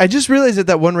 I just realized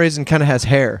that one raisin kind of has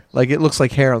hair. Like it looks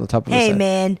like hair on the top of Hey, his head.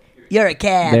 man, you're a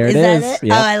cab. There it that is. it?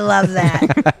 Yep. Oh, I love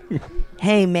that.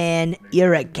 Hey, man,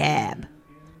 you're a cab.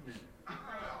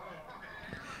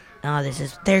 Oh,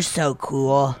 they're so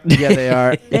cool. Yeah, they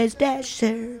are. There's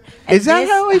Dasher. Is that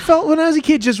how I felt when I was a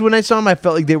kid? Just when I saw them, I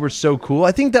felt like they were so cool.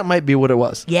 I think that might be what it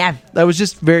was. Yeah, I was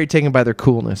just very taken by their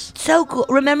coolness. so cool.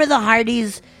 Remember the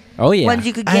Hardys Oh yeah. ones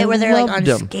you could I get where they're like on loved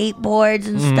 'em. skateboards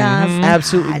and stuff?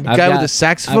 Absolutely. God, The guy with the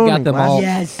saxophone. I've got and them glasses. all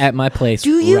Yes. at my place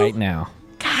Do you? right now.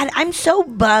 God, I'm so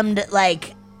bummed.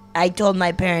 Like, I told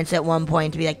my parents at one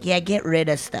point to be like, yeah, get rid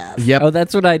of stuff. Yep. Oh,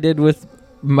 that's what I did with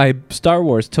my Star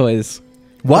Wars toys.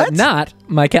 What? But not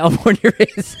my California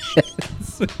raisins.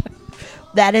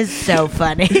 That is so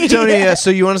funny. Tony, so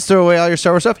you want us to throw away all your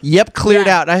Star Wars stuff? Yep, cleared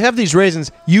Yeah. out. I have these raisins.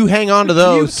 You hang on to You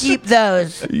those. keep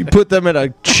those. You put them in a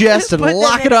chest and Put them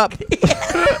lock in it up.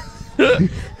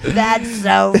 That's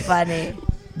so funny.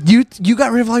 You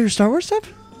got rid of all your Star Wars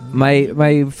stuff?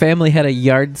 my family had a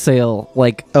yard sale.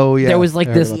 Like, Oh, yeah. there was like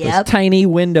I heard this, about this. Yep. tiny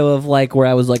window of like where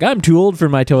I was like, I'm too old for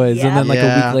my toys, and then like a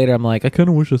Yeah. week later, I'm like, I kind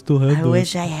of wish I still had I those.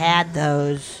 wish I had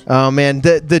those. Oh man,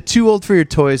 the too old for your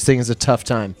toys thing is a tough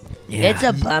time. Yeah. It's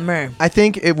a bummer. I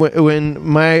think when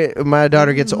my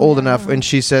daughter gets old enough and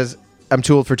she says I'm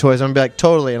too old for toys, I'm gonna be like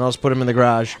totally, and I'll just put them in the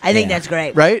garage. I think Yeah. that's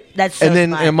great. Right? That's so and then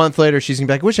smart. a month later she's gonna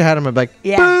be like, wish I had them. I'm like,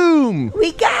 Yeah. boom!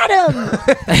 We got them.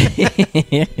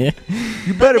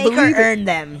 You better Make her believe it. earn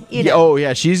them. You Yeah, know. oh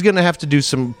yeah, she's gonna have to do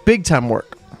some big time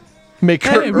work. Make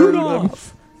her Hey, earn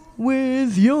Rudolph.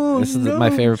 with your This is my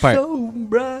favorite part. so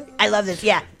bright. I love this.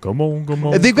 Yeah. Come on.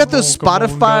 They've got those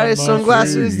Spotify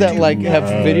sunglasses that like have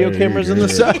video cameras in the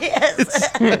side. Yes.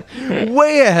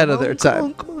 Way ahead of their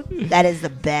time. That is the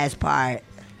best part.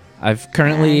 I've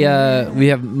currently we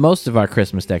have most of our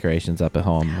Christmas decorations up at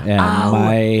home, and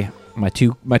Oh. my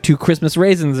two Christmas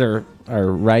raisins are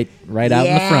right out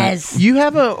in the front. Yes. You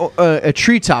have a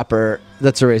tree topper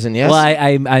that's a raisin, yes? Well,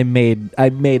 I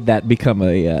made that become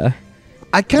a.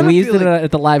 I kind of We used feel it like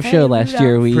at the live show last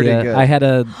year. We Pretty good. I had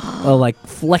a like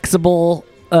flexible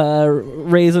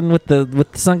raisin with the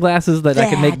sunglasses that I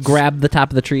could That's grab the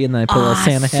top of the tree and then I put a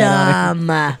Santa hat on it.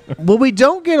 Awesome. what we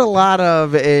don't get a lot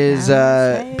of is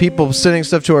people sending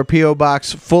stuff to our P.O.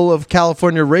 box full of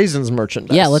California raisins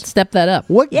merchandise. Yeah, let's step that up.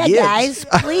 What Yeah, gives? guys,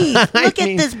 please look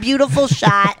mean- at this beautiful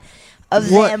shot of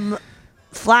What- them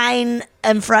flying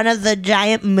in front of the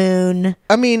giant moon.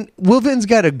 I mean, Wilvin's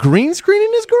got a green screen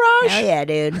in his garage? Hell yeah,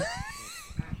 dude.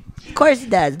 Of course he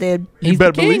does, dude. He's You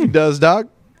better the believe he king. does, dog.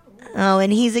 Oh,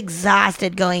 and he's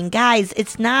exhausted going, guys,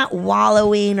 it's not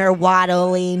wallowing or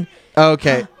waddling.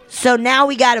 Okay. So now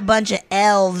we got a bunch of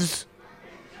elves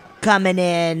coming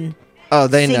in, Oh,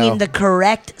 they singing know. the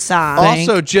correct song.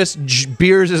 Also, just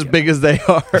beers as big as they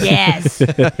are. Yes.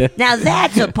 Now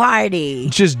that's a party.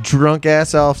 Just drunk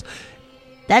ass elves.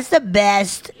 That's the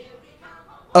best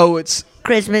Oh, it's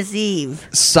Christmas Eve.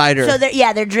 cider. So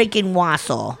they're drinking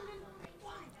wassail.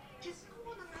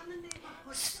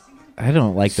 I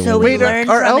don't like the So way we Wait, are- learned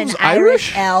are from elves an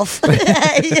Irish Irish? elf.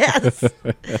 Yes.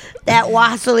 That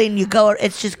wassailing,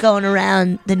 it's just going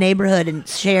around the neighborhood and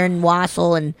sharing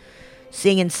wassail and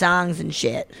singing songs and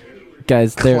shit.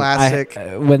 guys. Classic.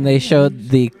 When they showed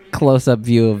the close-up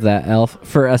view of that elf,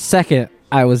 for a second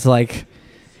I was like,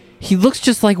 he looks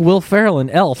just like Will Ferrell in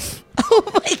Elf. Oh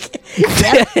my god.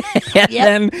 Yep. And Yep.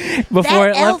 then before That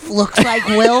it elf left, looks like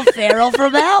Will Ferrell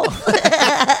from Elf.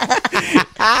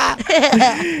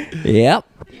 yep.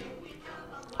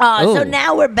 So Oh.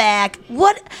 now we're back.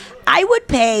 What I would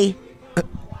pay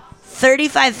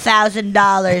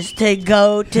 $35,000 to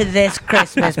go to this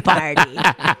Christmas party.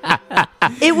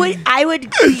 I would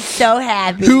be so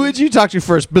happy. Who would you talk to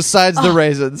first besides the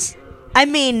raisins? I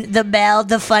mean,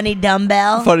 the funny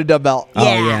dumbbell. Funny dumbbell. Oh,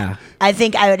 yeah. I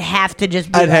think I would have to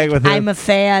just be I'd like, hang with him. I'm a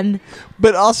fan.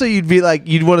 But also, you'd be like,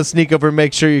 you'd want to sneak over and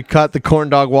make sure you caught the corn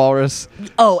dog walrus.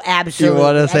 Oh, absolutely. You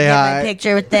wanna I'd say get hi? my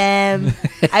picture with them.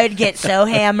 I would get so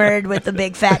hammered with the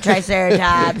big fat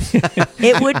triceratops.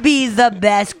 It would be the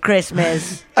best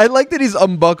Christmas. I like that he's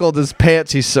unbuckled his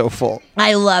pants. He's so full.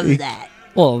 I love that.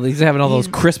 Well, he's having all those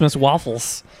Christmas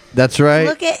waffles. That's right.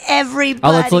 Look at everybody.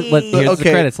 Oh, let's look. Here's the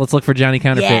Okay. credits. Let's look for Johnny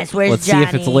Counterfeit. Yes, where's let's see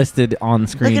if it's Johnny? listed on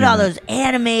screen. Look at all those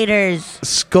animators.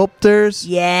 Sculptors.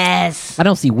 Yes. I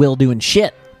don't see Will doing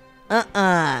shit.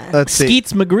 Let's see.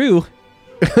 Skeets McGrew.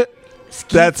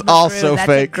 That's McGrew, also that's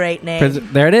fake. A great name.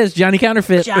 There it is, Johnny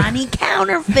Counterfeit. Johnny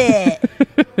Counterfeit.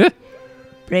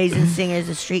 Raisin Singers,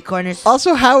 the street corners.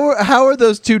 Also, how are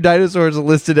those two dinosaurs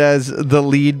listed as the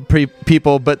lead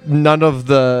people, but none of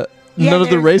the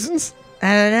there's- raisins?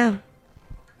 I don't know.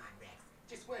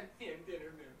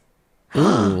 Ooh,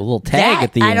 a little tag That,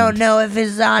 at the I end. don't know if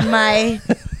it's on my.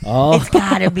 Oh, It's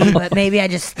gotta be, but maybe I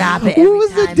just stop it. What every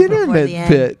was the time dinner before mint the end.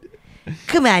 bit?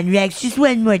 Come on, Rex, just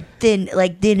one more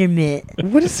dinner mint.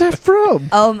 What is that from?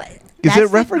 Oh, my, that's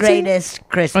it the referencing- greatest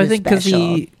Christmas I think because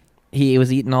special. he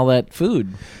was eating all that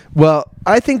food. Well,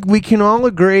 I think we can all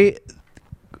agree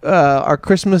our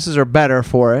Christmases are better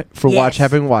for it, Yes.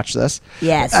 having watched this.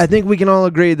 Yes. I think we can all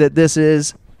agree that this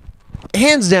is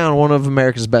hands down one of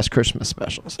America's best Christmas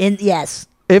specials. Yes.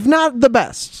 If not the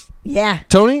best. Yeah.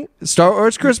 Tony, Star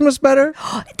Wars Christmas better?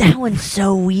 That one's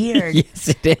so weird. Yes,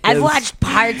 it is. I've watched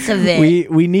parts of it.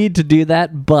 We need to do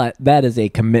that, but that is a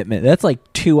commitment. That's like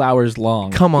 2 hours long.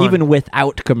 Come on. even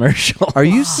without commercial. Are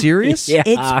you serious? Yeah.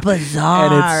 It's bizarre.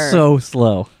 And it's so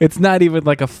slow. It's not even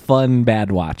like a fun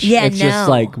bad watch. Yeah, it's just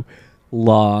no. like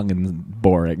long and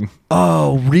boring.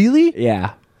 Oh, really?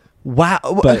 Yeah, Wow.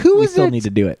 but Who we was still it? need to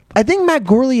do it. I think Matt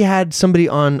Gorley had somebody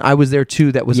on I Was There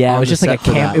Too that was Yeah, on it was the just like set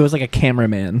for that. it was like a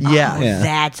cameraman. Yeah.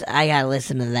 Yeah. I gotta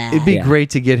listen to that. It'd be Yeah. great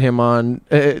to get him on,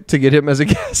 to get him as a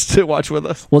guest to watch with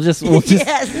us. We'll just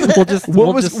Yes.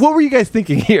 What were you guys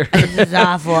thinking here? This is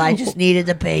awful. I just needed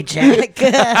the paycheck.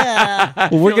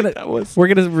 we're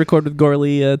gonna record with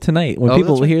Gorley tonight. When Oh,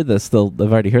 people that's right. hear this, they've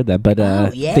already heard that. But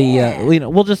yeah.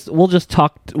 we'll just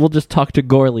talk to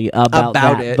Gorley about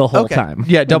that it. the whole Okay. time.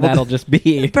 Yeah, double that'll just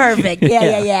be Perfect.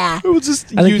 Yeah. We'll just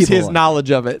I think use people his will.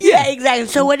 knowledge of it. Yeah, exactly.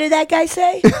 So what did that guy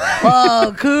say?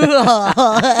 Oh, cool.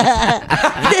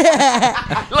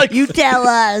 Like You tell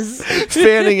us.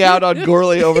 fanning out on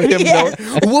Gorley over him. Yeah.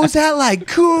 Going, what was that like?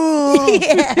 Cool.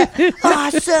 Yeah.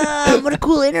 Awesome. What a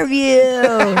cool interview.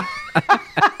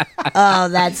 Oh,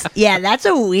 that's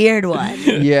a weird one.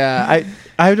 Yeah,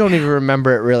 I don't even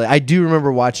remember it really. I do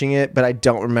remember watching it, but I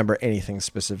don't remember anything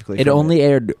specifically. It from only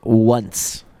aired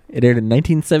once. It aired in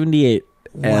 1978.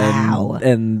 Wow.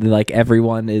 And like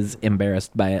everyone is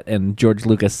embarrassed by it. And George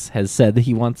Lucas has said that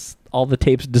he wants all the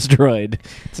tapes destroyed.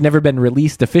 It's never been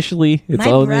released officially. It's My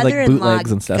only like brother-in-law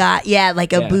bootlegs and stuff. got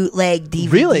like a Yeah. bootleg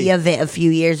DVD Really? of it a few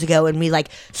years ago, and we like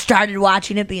started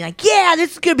watching it, being like, "Yeah,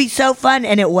 this is gonna be so fun,"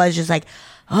 and it was just like,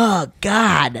 "Oh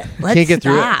God, let's Can't get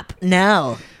through it. stop."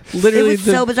 No, Literally it was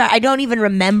the- so bizarre. I don't even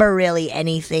remember really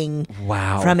anything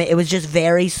Wow. from it. It was just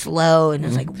very slow, and I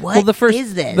was like, "What Well, the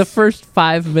is this?" The first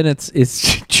 5 minutes is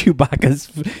Chewbacca's.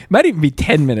 Might even be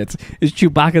 10 minutes. Is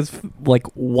Chewbacca's like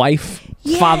wife,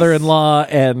 Yes. father-in-law,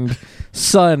 and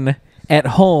son at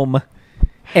home,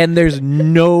 and there's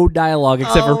no dialogue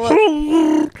except for.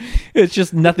 It's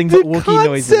just nothing but the Wookiee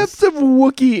noises. concept of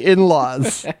Wookiee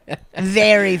in-laws.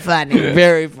 very funny.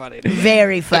 Very funny.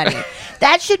 Very funny.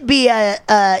 That should be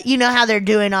you know how they're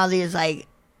doing all these like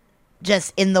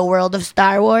just in the world of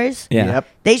Star Wars? Yeah. Yep.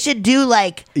 They should do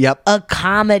like Yep. a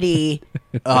comedy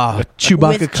Oh,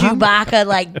 Chewbacca. with Chewbacca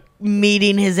like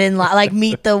meeting his in-law, like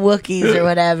meet the Wookiees or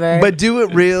whatever. But do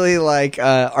it really like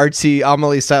artsy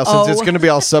Amelie style, since Oh. it's going to be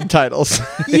all subtitles.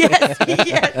 yes,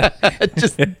 yes.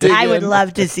 Just dig I would in.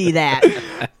 love to see that.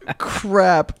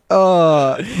 Crap.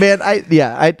 Oh man,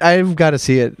 I've got to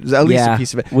see it. At least Yeah, a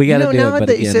piece of it. we gotta do now it, but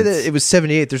that you again, say it's- that it was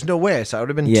 78, there's no way. So I would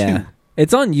have been Yeah. 2.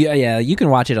 It's on. Yeah, you can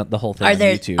watch it on the whole thing Are on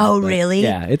there- YouTube. oh, but really?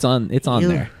 Yeah, it's on. It's on You-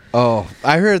 there. Oh,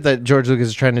 I heard that George Lucas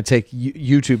is trying to take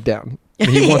YouTube down.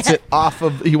 He wants it off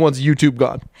of. He wants YouTube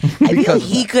gone. I feel Because-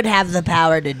 like he could have the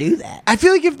power to do that. I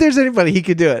feel like if there's anybody, he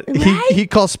could do it. Right? He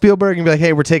calls Spielberg and be like,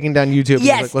 "Hey, we're taking down YouTube." And he's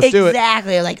Yes, like, let's do it.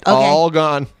 exactly. Like, okay. All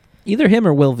gone. Either him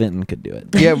or Will Vinton could do it.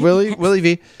 Yeah, Willie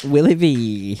V. Willie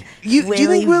V. Do you think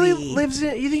Willie Willie V. lives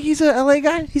in? You think he's a LA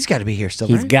guy? He's got to be here still.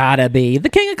 He's right? gotta be the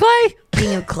king of clay.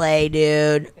 King of Clay,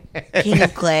 dude. King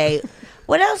of Clay.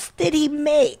 What else did he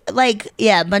make? Like,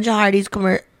 yeah, a bunch of Hardee's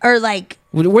or like,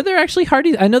 Were there actually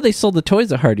Hardee's? I know they sold the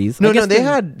toys at Hardee's. I No, guess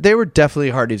they were definitely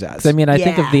Hardee's ads. I mean, I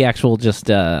think of Yeah. the actual just.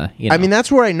 I I mean,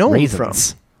 that's where I know them from.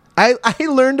 raisins. I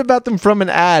learned about them from an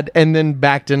ad and then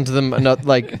backed into them,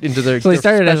 like into their. So they their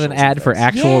started as an specials ad and for things.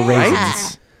 actual Yeah.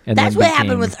 raisins. And that's then what became-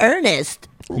 happened with Ernest.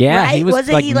 Yeah, right? he was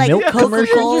Wasn't like he like milk Coca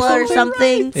commercials Cola or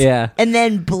something? Yeah. And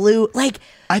then Blue, like,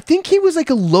 I think he was like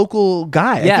a local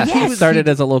guy. I Yeah, think he Yes. started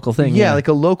as a local thing. yeah, like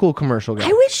a local commercial guy.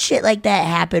 I wish shit like that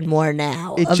happened more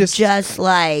now. It of just- just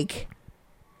like,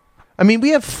 I mean, we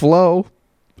have Flo.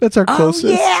 That's our oh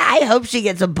closest. yeah, I hope she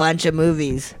gets a bunch of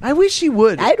movies. I wish she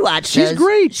would. I'd watch. She's those.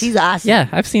 great. She's awesome. Yeah,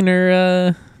 I've seen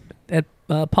her at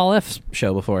Paul F's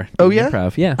show before. Oh, doing yeah?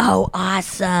 Improv. Yeah. Oh,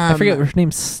 awesome. I forget her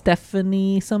name's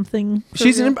Stephanie something.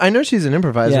 She's an. I know she's an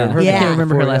improviser. Yeah, I've heard Yeah. I that can't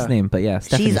remember her before, last yeah. name, but yeah,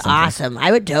 Stephanie She's something. awesome.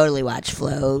 I would totally watch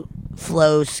Flo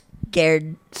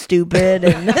scared stupid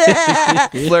and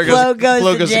Flo goes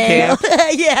to to jail.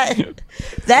 camp. Yeah.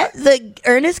 That the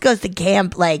Ernest Goes to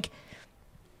Camp, like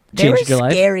there were Changed your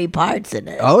life? scary parts in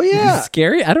it. Oh yeah.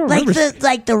 Scary. I don't like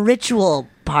remember. the ritual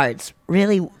parts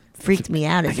really freaked me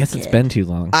out as I guess a it's kid. been too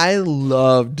long. I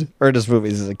loved Ernest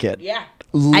movies as a kid. Yeah.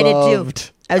 Loved. I did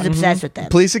too. I was obsessed with them.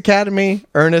 Police Academy,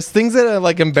 Ernest, things that I'm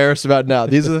like embarrassed about now.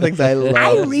 These are the things I love.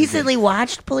 I recently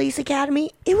watched Police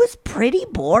Academy. It was pretty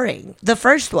boring. The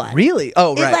first one. Really?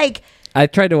 Oh, It right. like I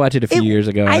tried to watch it a few years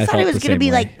ago. And I thought felt it was the gonna same be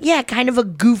way. like, yeah, kind of a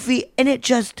goofy, and it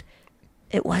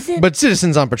wasn't. But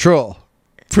Citizens on Patrol,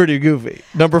 pretty goofy.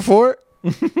 Number 4,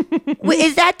 Wait,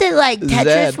 is that the like Tetris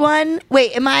Zed. one?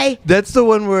 Wait, am I? that's the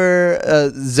one where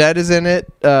Zed is in it.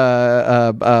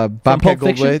 Bobcat Pulp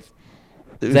Fiction? Goldthwait.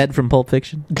 Zed from Pulp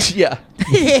Fiction. Yeah.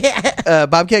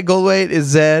 Bobcat Goldthwait is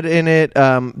Zed in it.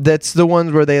 That's the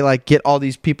ones where they like get all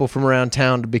these people from around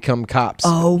town to become cops.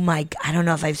 Oh my! I don't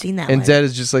know if I've seen that And one. Zed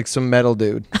is just like some metal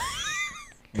dude.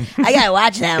 I gotta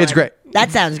watch that one. It's great. That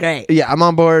sounds great. Yeah, I'm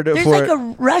on board There's for like it. a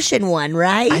Russian one,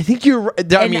 right? I think you're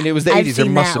right. I And mean, it was the I've 80s. There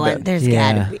seen must that have one. been. There's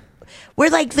Yeah. gotta be. Where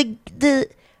like the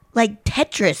like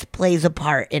Tetris plays a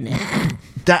part in it,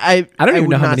 I don't even would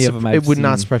know how not many of them I've It would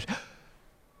not seen. surprise.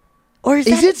 or is,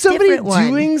 Is that it a somebody different one?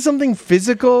 doing something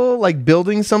physical, like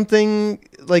building something,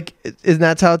 like, and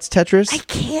that's how it's Tetris? I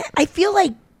can't. I feel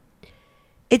like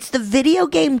it's the video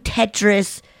game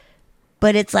Tetris,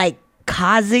 but it's like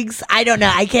Cozigs? I don't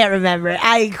know. I can't remember.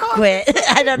 I quit.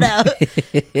 I don't know.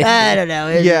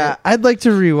 Yeah, I'd like to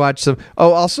rewatch some.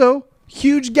 Oh, also,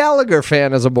 huge Gallagher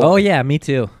fan as a boy. Oh yeah, me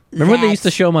too. Remember when they used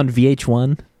to show him on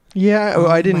VH1? Yeah,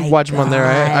 I didn't my watch them on there.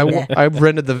 I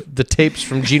rented the tapes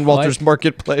from Gene Walters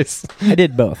Marketplace. I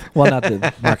did both. Well, not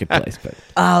the marketplace, but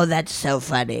Oh, that's so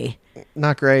funny.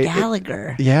 Not great.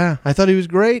 Gallagher. Yeah, I thought he was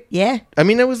great. Yeah. I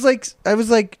mean, I was like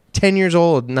 10 years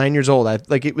old, 9 years old.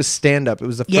 It was stand up. It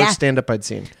was the Yeah. first stand up I'd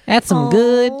seen. that's some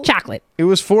good chocolate. It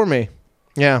was for me.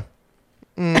 Yeah.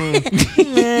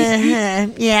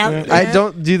 Yeah. I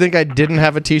don't. Do you think I didn't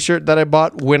have a T-shirt that I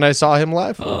bought when I saw him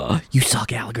live? You saw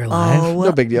Gallagher live? Oh,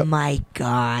 No big deal. my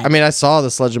God. I mean, I saw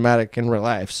the Sledge-O-Matic in real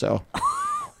life, so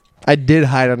I did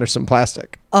hide under some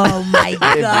plastic. Oh, my If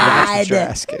that's what you're God.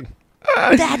 asking.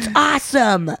 That's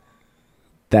awesome.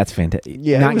 That's fantastic.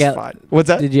 Yeah, it was fine. What's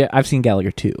that? Did you? I've seen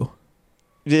Gallagher 2.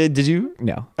 Did you?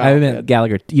 No, Oh, I meant man.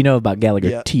 Gallagher. You know about Gallagher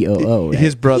Yeah. TOO, right?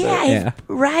 His brother. Yeah, Yeah.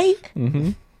 right?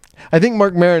 I think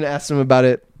Mark Maron asked him about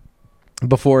it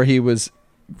before he was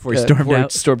Before he stormed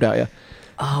out. Stormed out, yeah.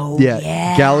 Oh, Yeah.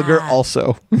 yeah. Gallagher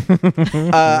also.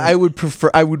 I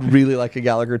would really like a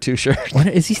Gallagher 2 shirt.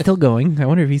 Is he still going? I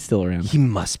wonder if he's still around. He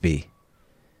must be.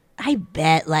 I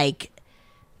bet, like,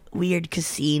 weird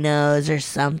casinos or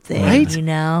something, Right? you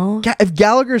know? If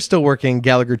Gallagher's still working,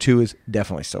 Gallagher 2 is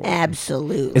definitely still working.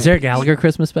 Absolutely. Is there a Gallagher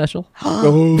Christmas special?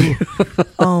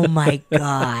 Oh, my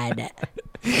God.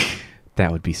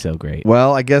 That would be so great.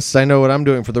 Well, I guess I know what I'm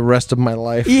doing for the rest of my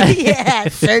life. Yeah,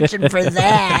 searching for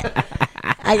that.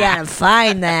 I gotta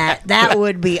find that. That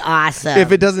would be awesome.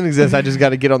 If it doesn't exist, I just got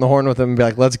to get on the horn with him and be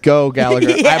like, "Let's go, Gallagher!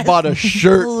 I Yes, bought a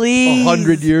shirt please.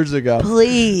 100 years ago."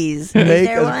 Please. Is Make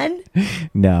there a- one?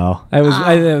 No, that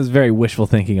was very wishful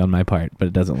thinking on my part, but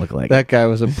it doesn't look like it. That guy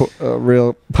was a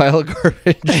real pile of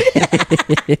garbage.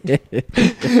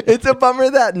 It's a bummer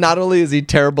that not only is he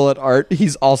terrible at art,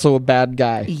 he's also a bad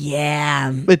guy.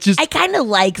 Yeah. It just I kind of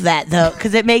like that though,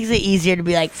 because it makes it easier to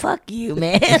be like, "Fuck you,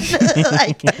 man."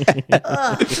 Like,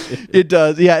 it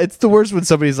does. Yeah, it's the worst when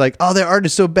somebody's like, "Oh, their art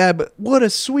is so bad, but what a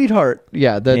sweetheart."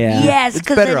 Yeah, that. Yeah. yes, it's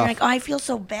because then better you're off. like, "Oh, I feel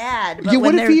so bad." But Yeah,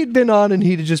 when what if he had been on and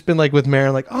he'd have just been like with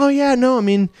Marin, like, "Oh yeah, no, I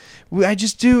mean, I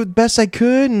just do the best I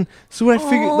could," and so what I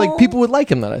figured, like, people would like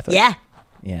him. Then I think. Yeah,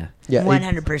 Yeah. Yeah.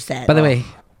 100%. By the way,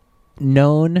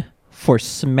 known for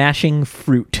smashing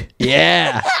fruit.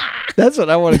 Yeah. That's what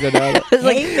I want to go down. It's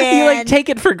like, Hey, you man. like take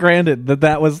it for granted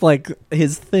that was like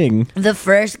his thing. the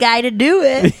first guy to do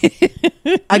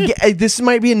it. This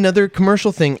might be another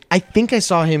commercial thing. I think I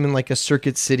saw him in like a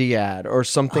Circuit City ad or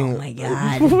something. Oh my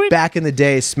God. Back in the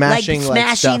day, smashing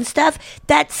smashing stuff.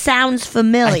 That sounds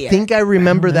familiar. I think I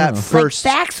remember that like first.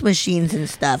 fax machines and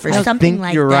stuff, or I something think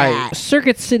like you're that. right.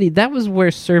 Circuit City, that was where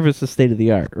service was state of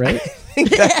the art, right? I think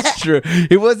that's true.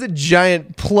 It was a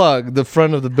giant plug. The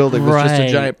front of the building was just a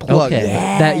giant plug. Okay.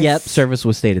 Yes. That service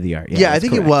was state of the art. Yeah, I that's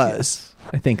think it correct. was.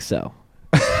 I think so.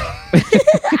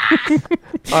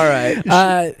 All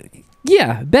right.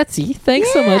 Yeah, Betsy,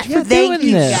 thanks so much for thank doing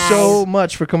you, this. guys. So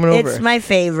much for coming over. It's my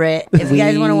favorite. If you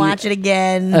guys want to watch it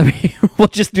again, I mean, we'll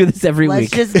just do this every let's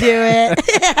week. just do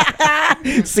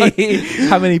it. See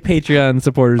how many Patreon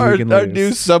supporters we can our lose.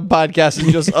 new sub podcast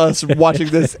is just us watching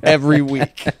this every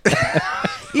week.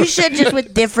 You should just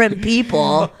with different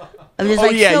people. I'm just Oh,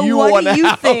 like, yeah, so you what wanna do you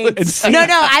out think? and see- No,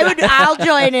 I'll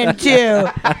join in too.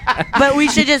 But we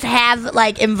should just have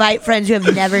like invite friends who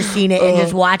have never seen it and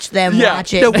just watch them yeah.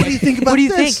 watch it. No, what do you think about What do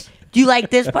you this? think? Do you like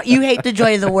this part? You hate the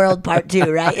Joy of the World part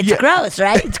too, right? It's gross,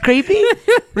 right? It's creepy.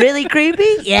 Really creepy?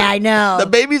 Yeah, I know. The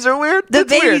babies are weird. The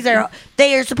That's babies weird.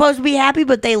 they are supposed to be happy,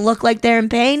 but they look like they're in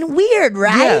pain. Weird,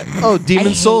 right? Yeah. Oh, I demon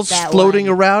hate souls that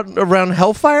floating one. around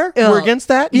hellfire. Ugh. We're against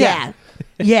that. Yeah.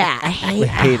 Yeah, I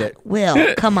hate it.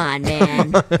 Will, come on,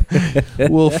 man.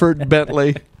 Wilford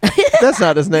Bentley. That's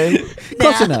not his name.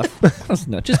 Close enough. Close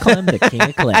enough. Just call him the King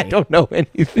of Clay. I don't know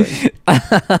anything.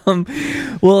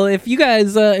 Well, if you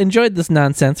guys enjoyed this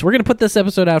nonsense, we're gonna put this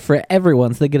episode out for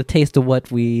everyone, so they get a taste of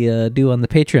what we do on the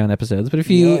Patreon episodes. But if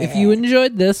you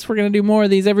enjoyed this, we're gonna do more of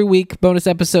these every week, bonus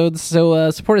episodes. So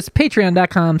support us at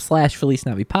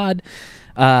patreon.com/FeliceNaviPod.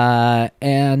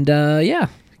 Yeah,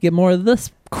 get more of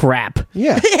this crap.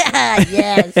 Yeah.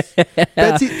 Yes.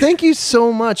 Betsy, thank you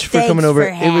so much for Thanks coming over. for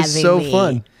It was having so me.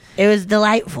 fun. It was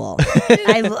delightful.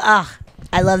 I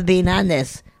love being on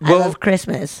this. I Well- love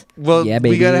Christmas. Well, Yeah,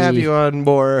 we got to have baby. you on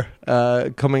more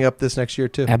coming up this next year,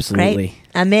 too. Absolutely. Great.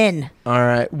 I'm in. All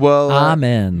right. Well,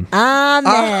 Amen.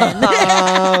 Amen.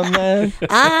 man.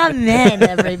 Amen,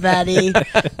 everybody.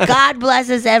 God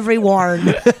blesses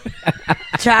everyone.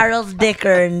 Charles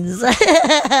Dickens.